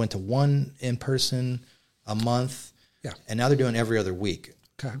 And then they went to one in-person a month. Yeah. And now they're doing every other week.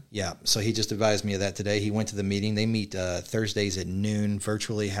 Okay. Yeah. So he just advised me of that today. He went to the meeting. They meet Thursdays at noon,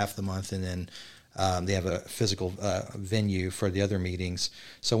 virtually half the month, and then they have a physical venue for the other meetings.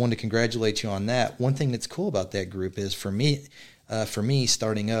 So I wanted to congratulate you on that. One thing that's cool about that group is for me,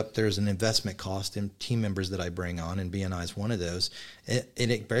 starting up, there's an investment cost in team members that I bring on, and BNI is one of those. And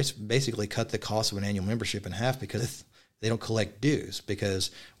it basically cut the cost of an annual membership in half because they don't collect dues,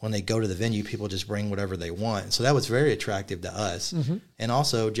 because when they go to the venue, people just bring whatever they want. So that was very attractive to us. Mm-hmm. And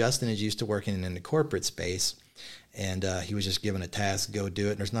also, Justin is used to working in the corporate space, and he was just given a task, go do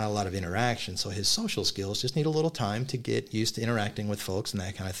it, and there's not a lot of interaction. So his social skills just need a little time to get used to interacting with folks and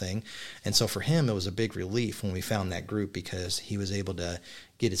that kind of thing. And so for him, it was a big relief when we found that group, because he was able to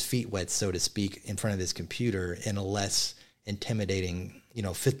get his feet wet, so to speak, in front of his computer in a less intimidating,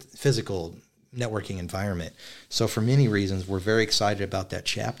 physical networking environment. So for many reasons, we're very excited about that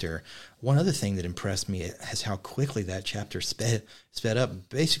chapter. One other thing that impressed me is how quickly that chapter sped up,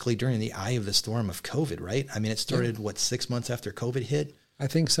 basically during the eye of the storm of COVID, right? I mean, it started, 6 months after COVID hit? I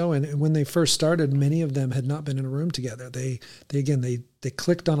think so. And when they first started, many of them had not been in a room together. They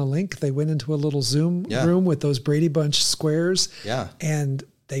clicked on a link. They went into a little Zoom room with those Brady Bunch squares. Yeah. And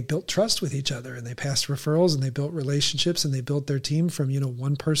they built trust with each other, and they passed referrals, and they built relationships, and they built their team from,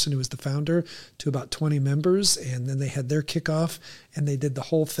 one person who was the founder to about 20 members. And then they had their kickoff, and they did the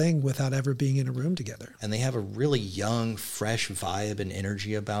whole thing without ever being in a room together. And they have a really young, fresh vibe and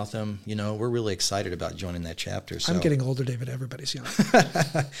energy about them. We're really excited about joining that chapter. So. I'm getting older, David. Everybody's young.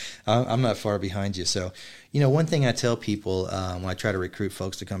 I'm not far behind you. So, one thing I tell people when I try to recruit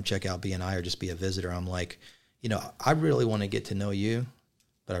folks to come check out BNI or just be a visitor, I'm like, I really want to get to know you,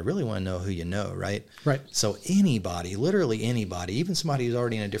 but I really want to know who you know, right? Right. So anybody, literally anybody, even somebody who's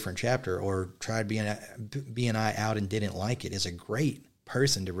already in a different chapter or tried BNI out and didn't like it, is a great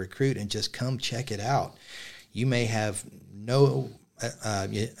person to recruit and just come check it out. You may have no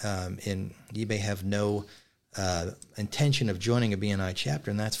intention of joining a BNI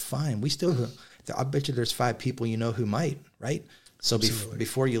chapter, and that's fine. I bet you there's 5 people who might, right? So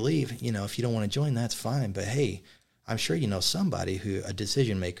before you leave, if you don't want to join, that's fine. But hey, I'm sure somebody a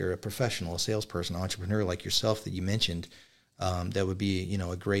decision maker, a professional, a salesperson, entrepreneur like yourself that you mentioned, that would be,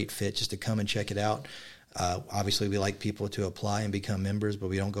 a great fit just to come and check it out. Obviously, we like people to apply and become members, but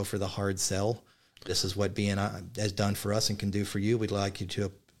we don't go for the hard sell. This is what BNI has done for us and can do for you. We'd like you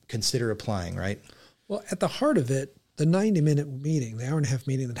to consider applying, right? Well, at the heart of it, the 90-minute meeting, the hour-and-a-half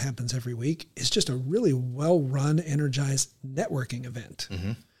meeting that happens every week, is just a really well-run, energized networking event.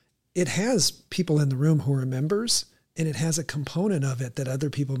 Mm-hmm. It has people in the room who are members, and it has a component of it that other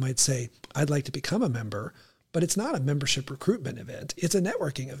people might say, I'd like to become a member, but it's not a membership recruitment event. It's a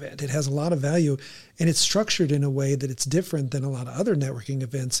networking event. It has a lot of value, and it's structured in a way that it's different than a lot of other networking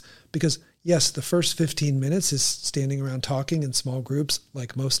events because, yes, the first 15 minutes is standing around talking in small groups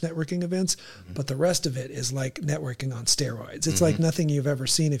like most networking events, but the rest of it is like networking on steroids. It's like nothing you've ever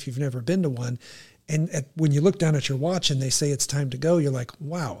seen if you've never been to one. And when you look down at your watch and they say it's time to go, you're like,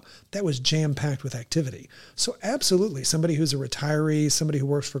 wow, that was jam-packed with activity. So absolutely, somebody who's a retiree, somebody who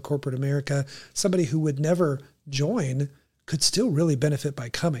works for corporate America, somebody who would never join could still really benefit by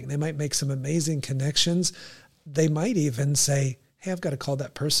coming. They might make some amazing connections. They might even say, hey, I've got to call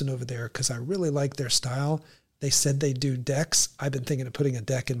that person over there because I really like their style. They said they do decks. I've been thinking of putting a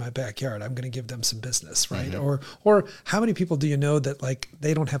deck in my backyard. I'm going to give them some business, right? Mm-hmm. Or how many people do you know that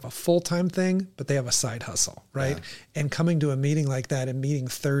they don't have a full-time thing, but they have a side hustle, right? Yeah. And coming to a meeting like that and meeting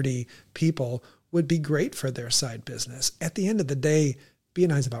 30 people would be great for their side business. At the end of the day,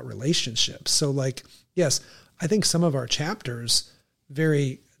 BNI is about relationships. So yes, I think some of our chapters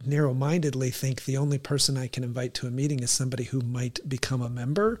very narrow-mindedly think the only person I can invite to a meeting is somebody who might become a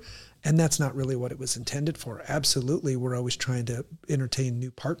member. And that's not really what it was intended for. Absolutely, we're always trying to entertain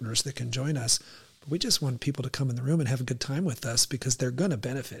new partners that can join us. But we just want people to come in the room and have a good time with us because they're going to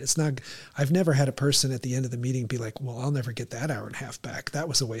benefit. I've never had a person at the end of the meeting be like, well, I'll never get that hour and a half back. That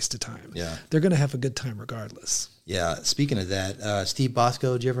was a waste of time. Yeah. They're going to have a good time regardless. Yeah. Speaking of that, Steve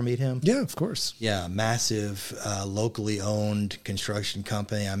Bosco, did you ever meet him? Yeah, of course. Yeah. Massive, locally owned construction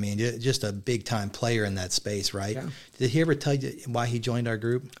company. I mean, just a big time player in that space, right? Yeah. Did he ever tell you why he joined our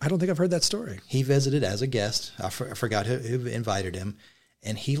group? I don't think I've heard that story. He visited as a guest. I forgot who invited him.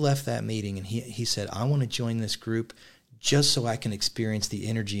 And he left that meeting and he said, I want to join this group just so I can experience the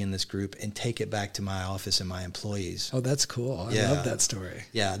energy in this group and take it back to my office and my employees. Oh, that's cool. I love that story.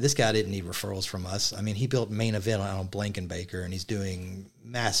 Yeah, this guy didn't need referrals from us. I mean, he built Main Event on Blankenbaker, and he's doing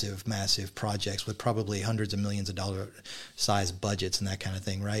massive, massive projects with probably hundreds of millions of dollar size budgets and that kind of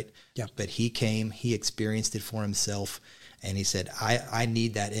thing, right? Yeah. But he came, he experienced it for himself, and he said, I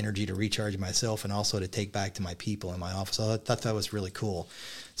need that energy to recharge myself and also to take back to my people in my office. So I thought that was really cool.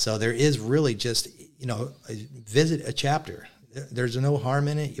 So there is really just, visit a chapter. There's no harm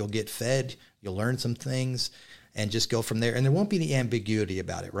in it. You'll get fed. You'll learn some things and just go from there. And there won't be any ambiguity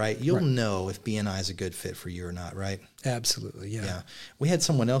about it, right? You'll know if BNI is a good fit for you or not, right? Absolutely, yeah. We had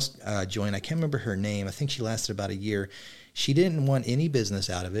someone else join. I can't remember her name. I think she lasted about a year. She didn't want any business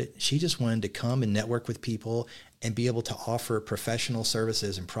out of it. She just wanted to come and network with people and be able to offer professional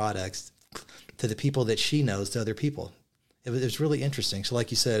services and products to the people that she knows to other people. It was really interesting. So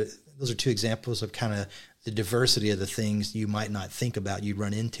like you said, those are two examples of kind of the diversity of the things you might not think about you'd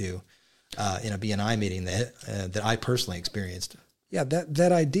run into in a BNI meeting that I personally experienced. Yeah,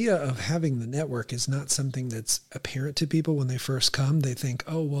 that idea of having the network is not something that's apparent to people when they first come. They think,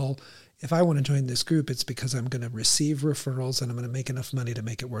 oh, well, if I want to join this group, it's because I'm going to receive referrals and I'm going to make enough money to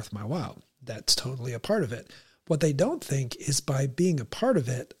make it worth my while. That's totally a part of it. What they don't think is by being a part of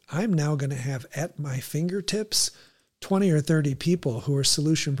it, I'm now going to have at my fingertips 20 or 30 people who are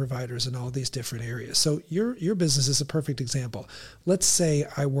solution providers in all these different areas. So your business is a perfect example. Let's say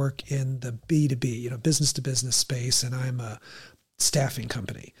I work in the B2B, business to business space, and I'm a staffing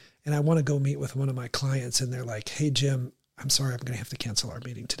company, and I want to go meet with one of my clients, and they're like, "Hey, Jim, I'm sorry, I'm going to have to cancel our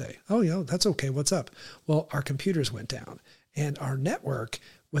meeting today." "Oh, yeah, that's okay. What's up?" "Well, our computers went down, and our network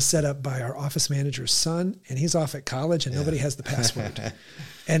was set up by our office manager's son, and he's off at college, and nobody has the password."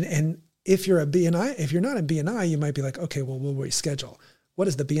 And if you're a BNI, if you're not in BNI, you might be like, "Okay, well, we'll reschedule." What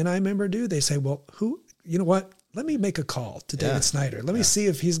does the BNI member do? They say, "Well, you know what? Let me make a call to David Snyder. Let me see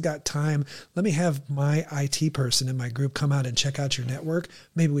if he's got time. Let me have my IT person in my group come out and check out your network.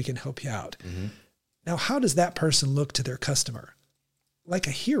 Maybe we can help you out." Mm-hmm. Now, how does that person look to their customer? Like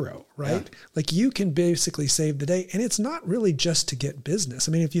a hero, right? Yeah. Like you can basically save the day. And it's not really just to get business.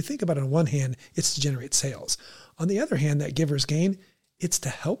 I mean, if you think about it, on one hand, it's to generate sales. On the other hand, that giver's gain, it's to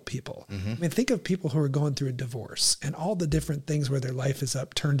help people. Mm-hmm. I mean, think of people who are going through a divorce and all the different things where their life is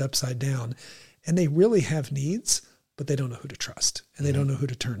turned upside down, and they really have needs, but they don't know who to trust and they don't know who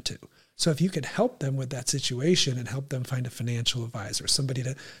to turn to. So if you could help them with that situation and help them find a financial advisor, somebody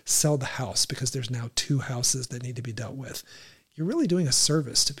to sell the house because there's now 2 houses that need to be dealt with, you're really doing a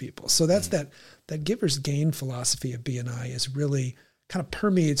service to people. So that's that giver's gain philosophy of BNI is really kind of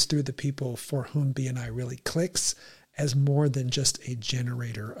permeates through the people for whom BNI really clicks as more than just a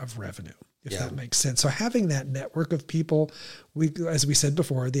generator of revenue, if that makes sense. So having that network of people, as we said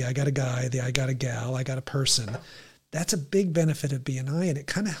before, the I got a guy, the I got a gal, I got a person, that's a big benefit of BNI, and it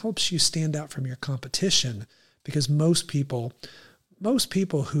kind of helps you stand out from your competition because most people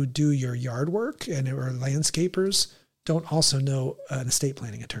who do your yard work and are landscapers don't also know an estate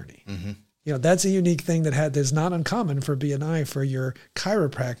planning attorney. Mm-hmm. That's a unique thing that's not uncommon for BNI, for your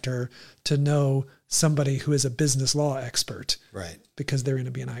chiropractor to know somebody who is a business law expert, right? Because they're in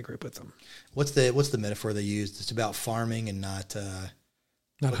a BNI group with them. What's the metaphor they used? It's about farming and not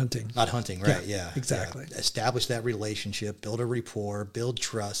hunting. Not hunting, right? Yeah, exactly. Yeah. Establish that relationship, build a rapport, build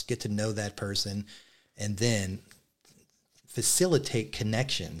trust, get to know that person, and then facilitate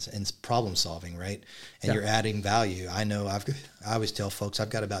connections and problem solving, right? And you're adding value. I know I always tell folks I've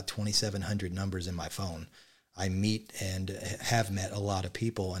got about 2,700 numbers in my phone. I meet and have met a lot of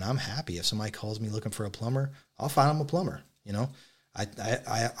people, and I'm happy if somebody calls me looking for a plumber, I'll find them a plumber.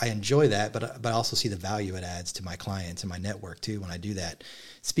 I enjoy that, but I also see the value it adds to my clients and my network too when I do that.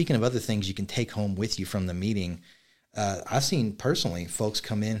 Speaking of other things you can take home with you from the meeting, I've seen personally folks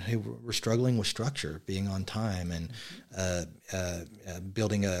come in who were struggling with structure, being on time and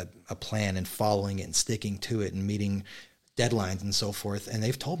building a plan and following it and sticking to it and meeting deadlines and so forth. And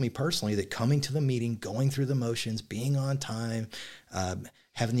they've told me personally that coming to the meeting, going through the motions, being on time,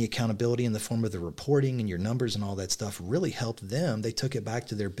 having the accountability in the form of the reporting and your numbers and all that stuff really helped them. They took it back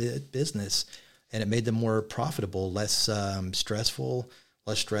to their business and it made them more profitable, less stressful,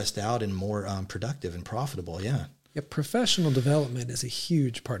 less stressed out, and more productive and profitable. Yeah. Yeah, professional development is a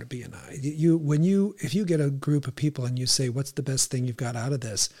huge part of BNI. If you get a group of people and you say, what's the best thing you've got out of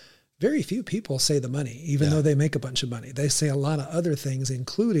this? Very few people say the money, even though they make a bunch of money. They say a lot of other things,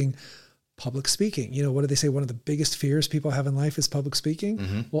 including public speaking. What do they say? One of the biggest fears people have in life is public speaking.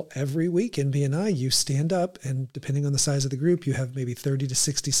 Mm-hmm. Well, every week in BNI, you stand up, and depending on the size of the group, you have maybe 30 to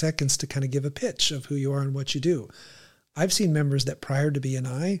 60 seconds to kind of give a pitch of who you are and what you do. I've seen members that prior to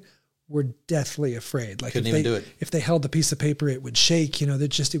BNI were deathly afraid. Like couldn't even do it. If they held the piece of paper, it would shake. It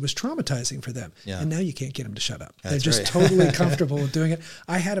was traumatizing for them. Yeah. And now you can't get them to shut up. They're just totally comfortable with doing it.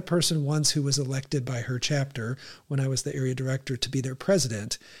 I had a person once who was elected by her chapter when I was the area director to be their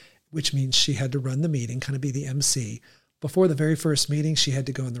president, which means she had to run the meeting, kind of be the MC. Before the very first meeting, she had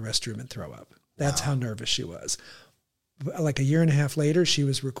to go in the restroom and throw up. That's how nervous she was. Like a year and a half later, she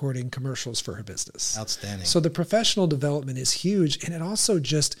was recording commercials for her business. Outstanding. So the professional development is huge. And it also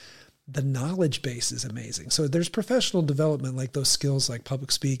just, the knowledge base is amazing. So there's professional development, like those skills like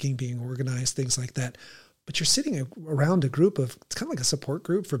public speaking, being organized, things like that. But you're sitting around a group of, it's kind of like a support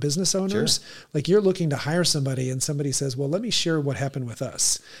group for business owners. Sure. Like you're looking to hire somebody and somebody says, well, let me share what happened with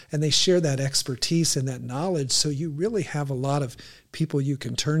us. And they share that expertise and that knowledge. So you really have a lot of people you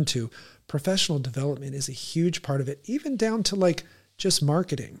can turn to. Professional development is a huge part of it, even down to like just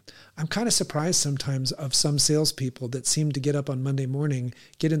marketing. I'm kind of surprised sometimes of some salespeople that seem to get up on Monday morning,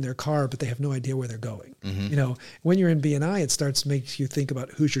 get in their car, but they have no idea where they're going. Mm-hmm. When you're in BNI, it makes you think about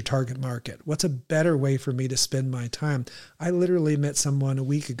who's your target market. What's a better way for me to spend my time? I literally met someone a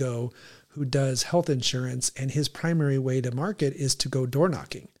week ago who does health insurance, and his primary way to market is to go door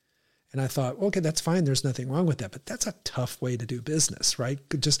knocking. And I thought, okay, that's fine. There's nothing wrong with that. But that's a tough way to do business, right?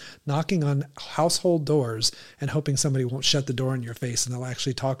 Just knocking on household doors and hoping somebody won't shut the door in your face and they'll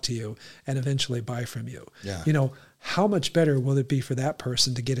actually talk to you and eventually buy from you. Yeah. You know, how much better will it be for that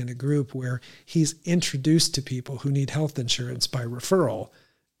person to get in a group where he's introduced to people who need health insurance by referral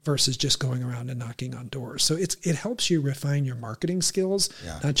versus just going around and knocking on doors? So it helps you refine your marketing skills,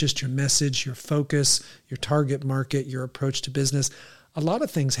 not just your message, your focus, your target market, your approach to business. A lot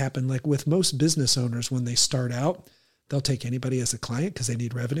of things happen, like with most business owners when they start out, they'll take anybody as a client because they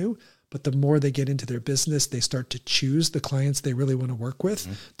need revenue. But the more they get into their business, they start to choose the clients they really want to work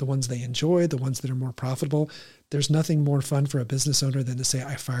with, the ones they enjoy, the ones that are more profitable. There's nothing more fun for a business owner than to say,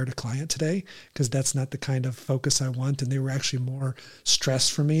 I fired a client today, because that's not the kind of focus I want. And they were actually more stress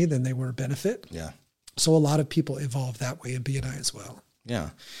for me than they were a benefit. Yeah. So a lot of people evolve that way in BNI as well. Yeah,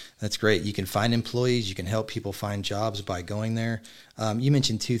 that's great. You can find employees. You can help people find jobs by going there. You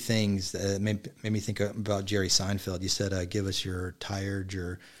mentioned two things that made me think about Jerry Seinfeld. You said, give us your tired,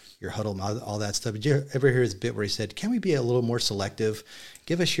 your huddle, all that stuff. Did you ever hear his bit where he said, can we be a little more selective?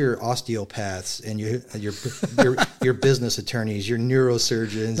 Give us your osteopaths and your business attorneys, your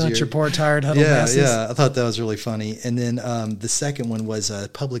neurosurgeons. Not your poor, tired, huddled masses. Yeah, I thought that was really funny. And then the second one was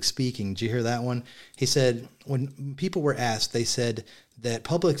public speaking. Did you hear that one? He said, when people were asked, they said that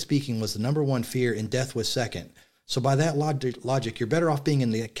public speaking was the number one fear and death was second. So by that logic, you're better off being in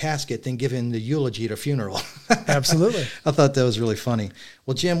the casket than giving the eulogy at a funeral. Absolutely. I thought that was really funny.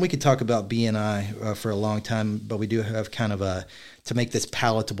 Well, Jim, we could talk about BNI for a long time, but we do have kind of to make this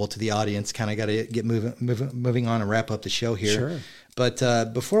palatable to the audience, kind of got to get moving on and wrap up the show here. Sure.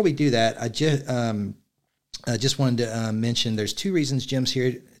 But before we do that, I just wanted to mention there's two reasons Jim's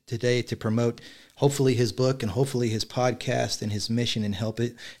here today to promote hopefully his book and hopefully his podcast and his mission in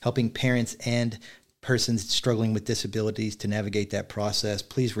helping parents and persons struggling with disabilities to navigate that process.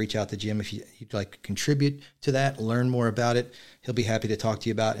 Please reach out to Jim if you'd like to contribute to that, learn more about it. He'll be happy to talk to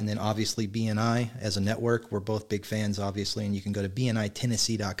you about it. And then obviously BNI as a network, we're both big fans, obviously, and you can go to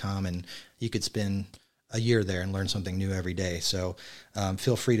bnitennessee.com and you could spend a year there and learn something new every day. So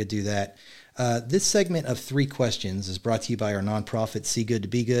feel free to do that. This segment of 3 questions is brought to you by our nonprofit, See Good to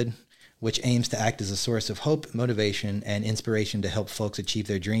Be Good, which aims to act as a source of hope, motivation, and inspiration to help folks achieve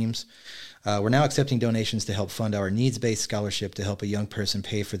their dreams. We're now accepting donations to help fund our needs-based scholarship to help a young person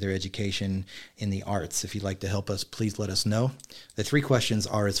pay for their education in the arts. If you'd like to help us, please let us know. The 3 questions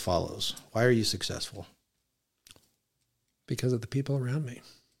are as follows. Why are you successful? Because of the people around me.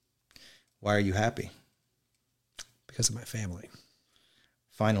 Why are you happy? Because of my family.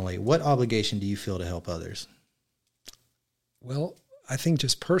 Finally, what obligation do you feel to help others? Well, I think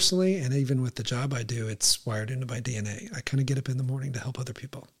just personally, and even with the job I do, it's wired into my DNA. I kind of get up in the morning to help other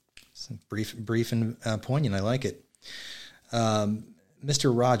people. Brief and poignant. I like it.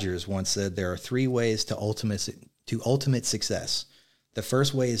 Mr. Rogers once said there are 3 ways to ultimate success. The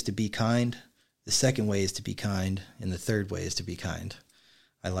first way is to be kind. The second way is to be kind. And the third way is to be kind.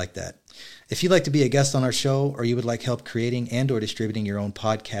 I like that. If you'd like to be a guest on our show or you would like help creating and or distributing your own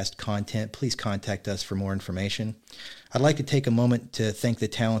podcast content, please contact us for more information. I'd like to take a moment to thank the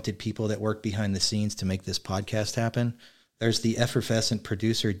talented people that work behind the scenes to make this podcast happen. There's the effervescent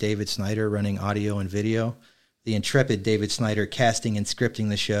producer, David Snyder, running audio and video, the intrepid David Snyder casting and scripting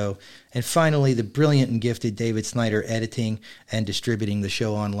the show, and finally, the brilliant and gifted David Snyder editing and distributing the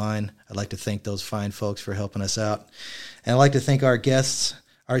show online. I'd like to thank those fine folks for helping us out. And I'd like to thank our guest,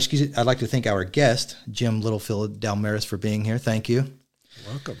 Jim Littlefield-Dalmares, for being here. Thank you. You're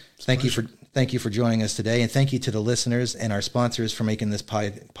welcome. Thank you for joining us today, and thank you to the listeners and our sponsors for making this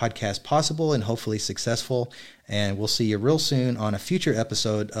podcast possible and hopefully successful. And we'll see you real soon on a future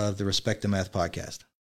episode of the Respect the Math podcast.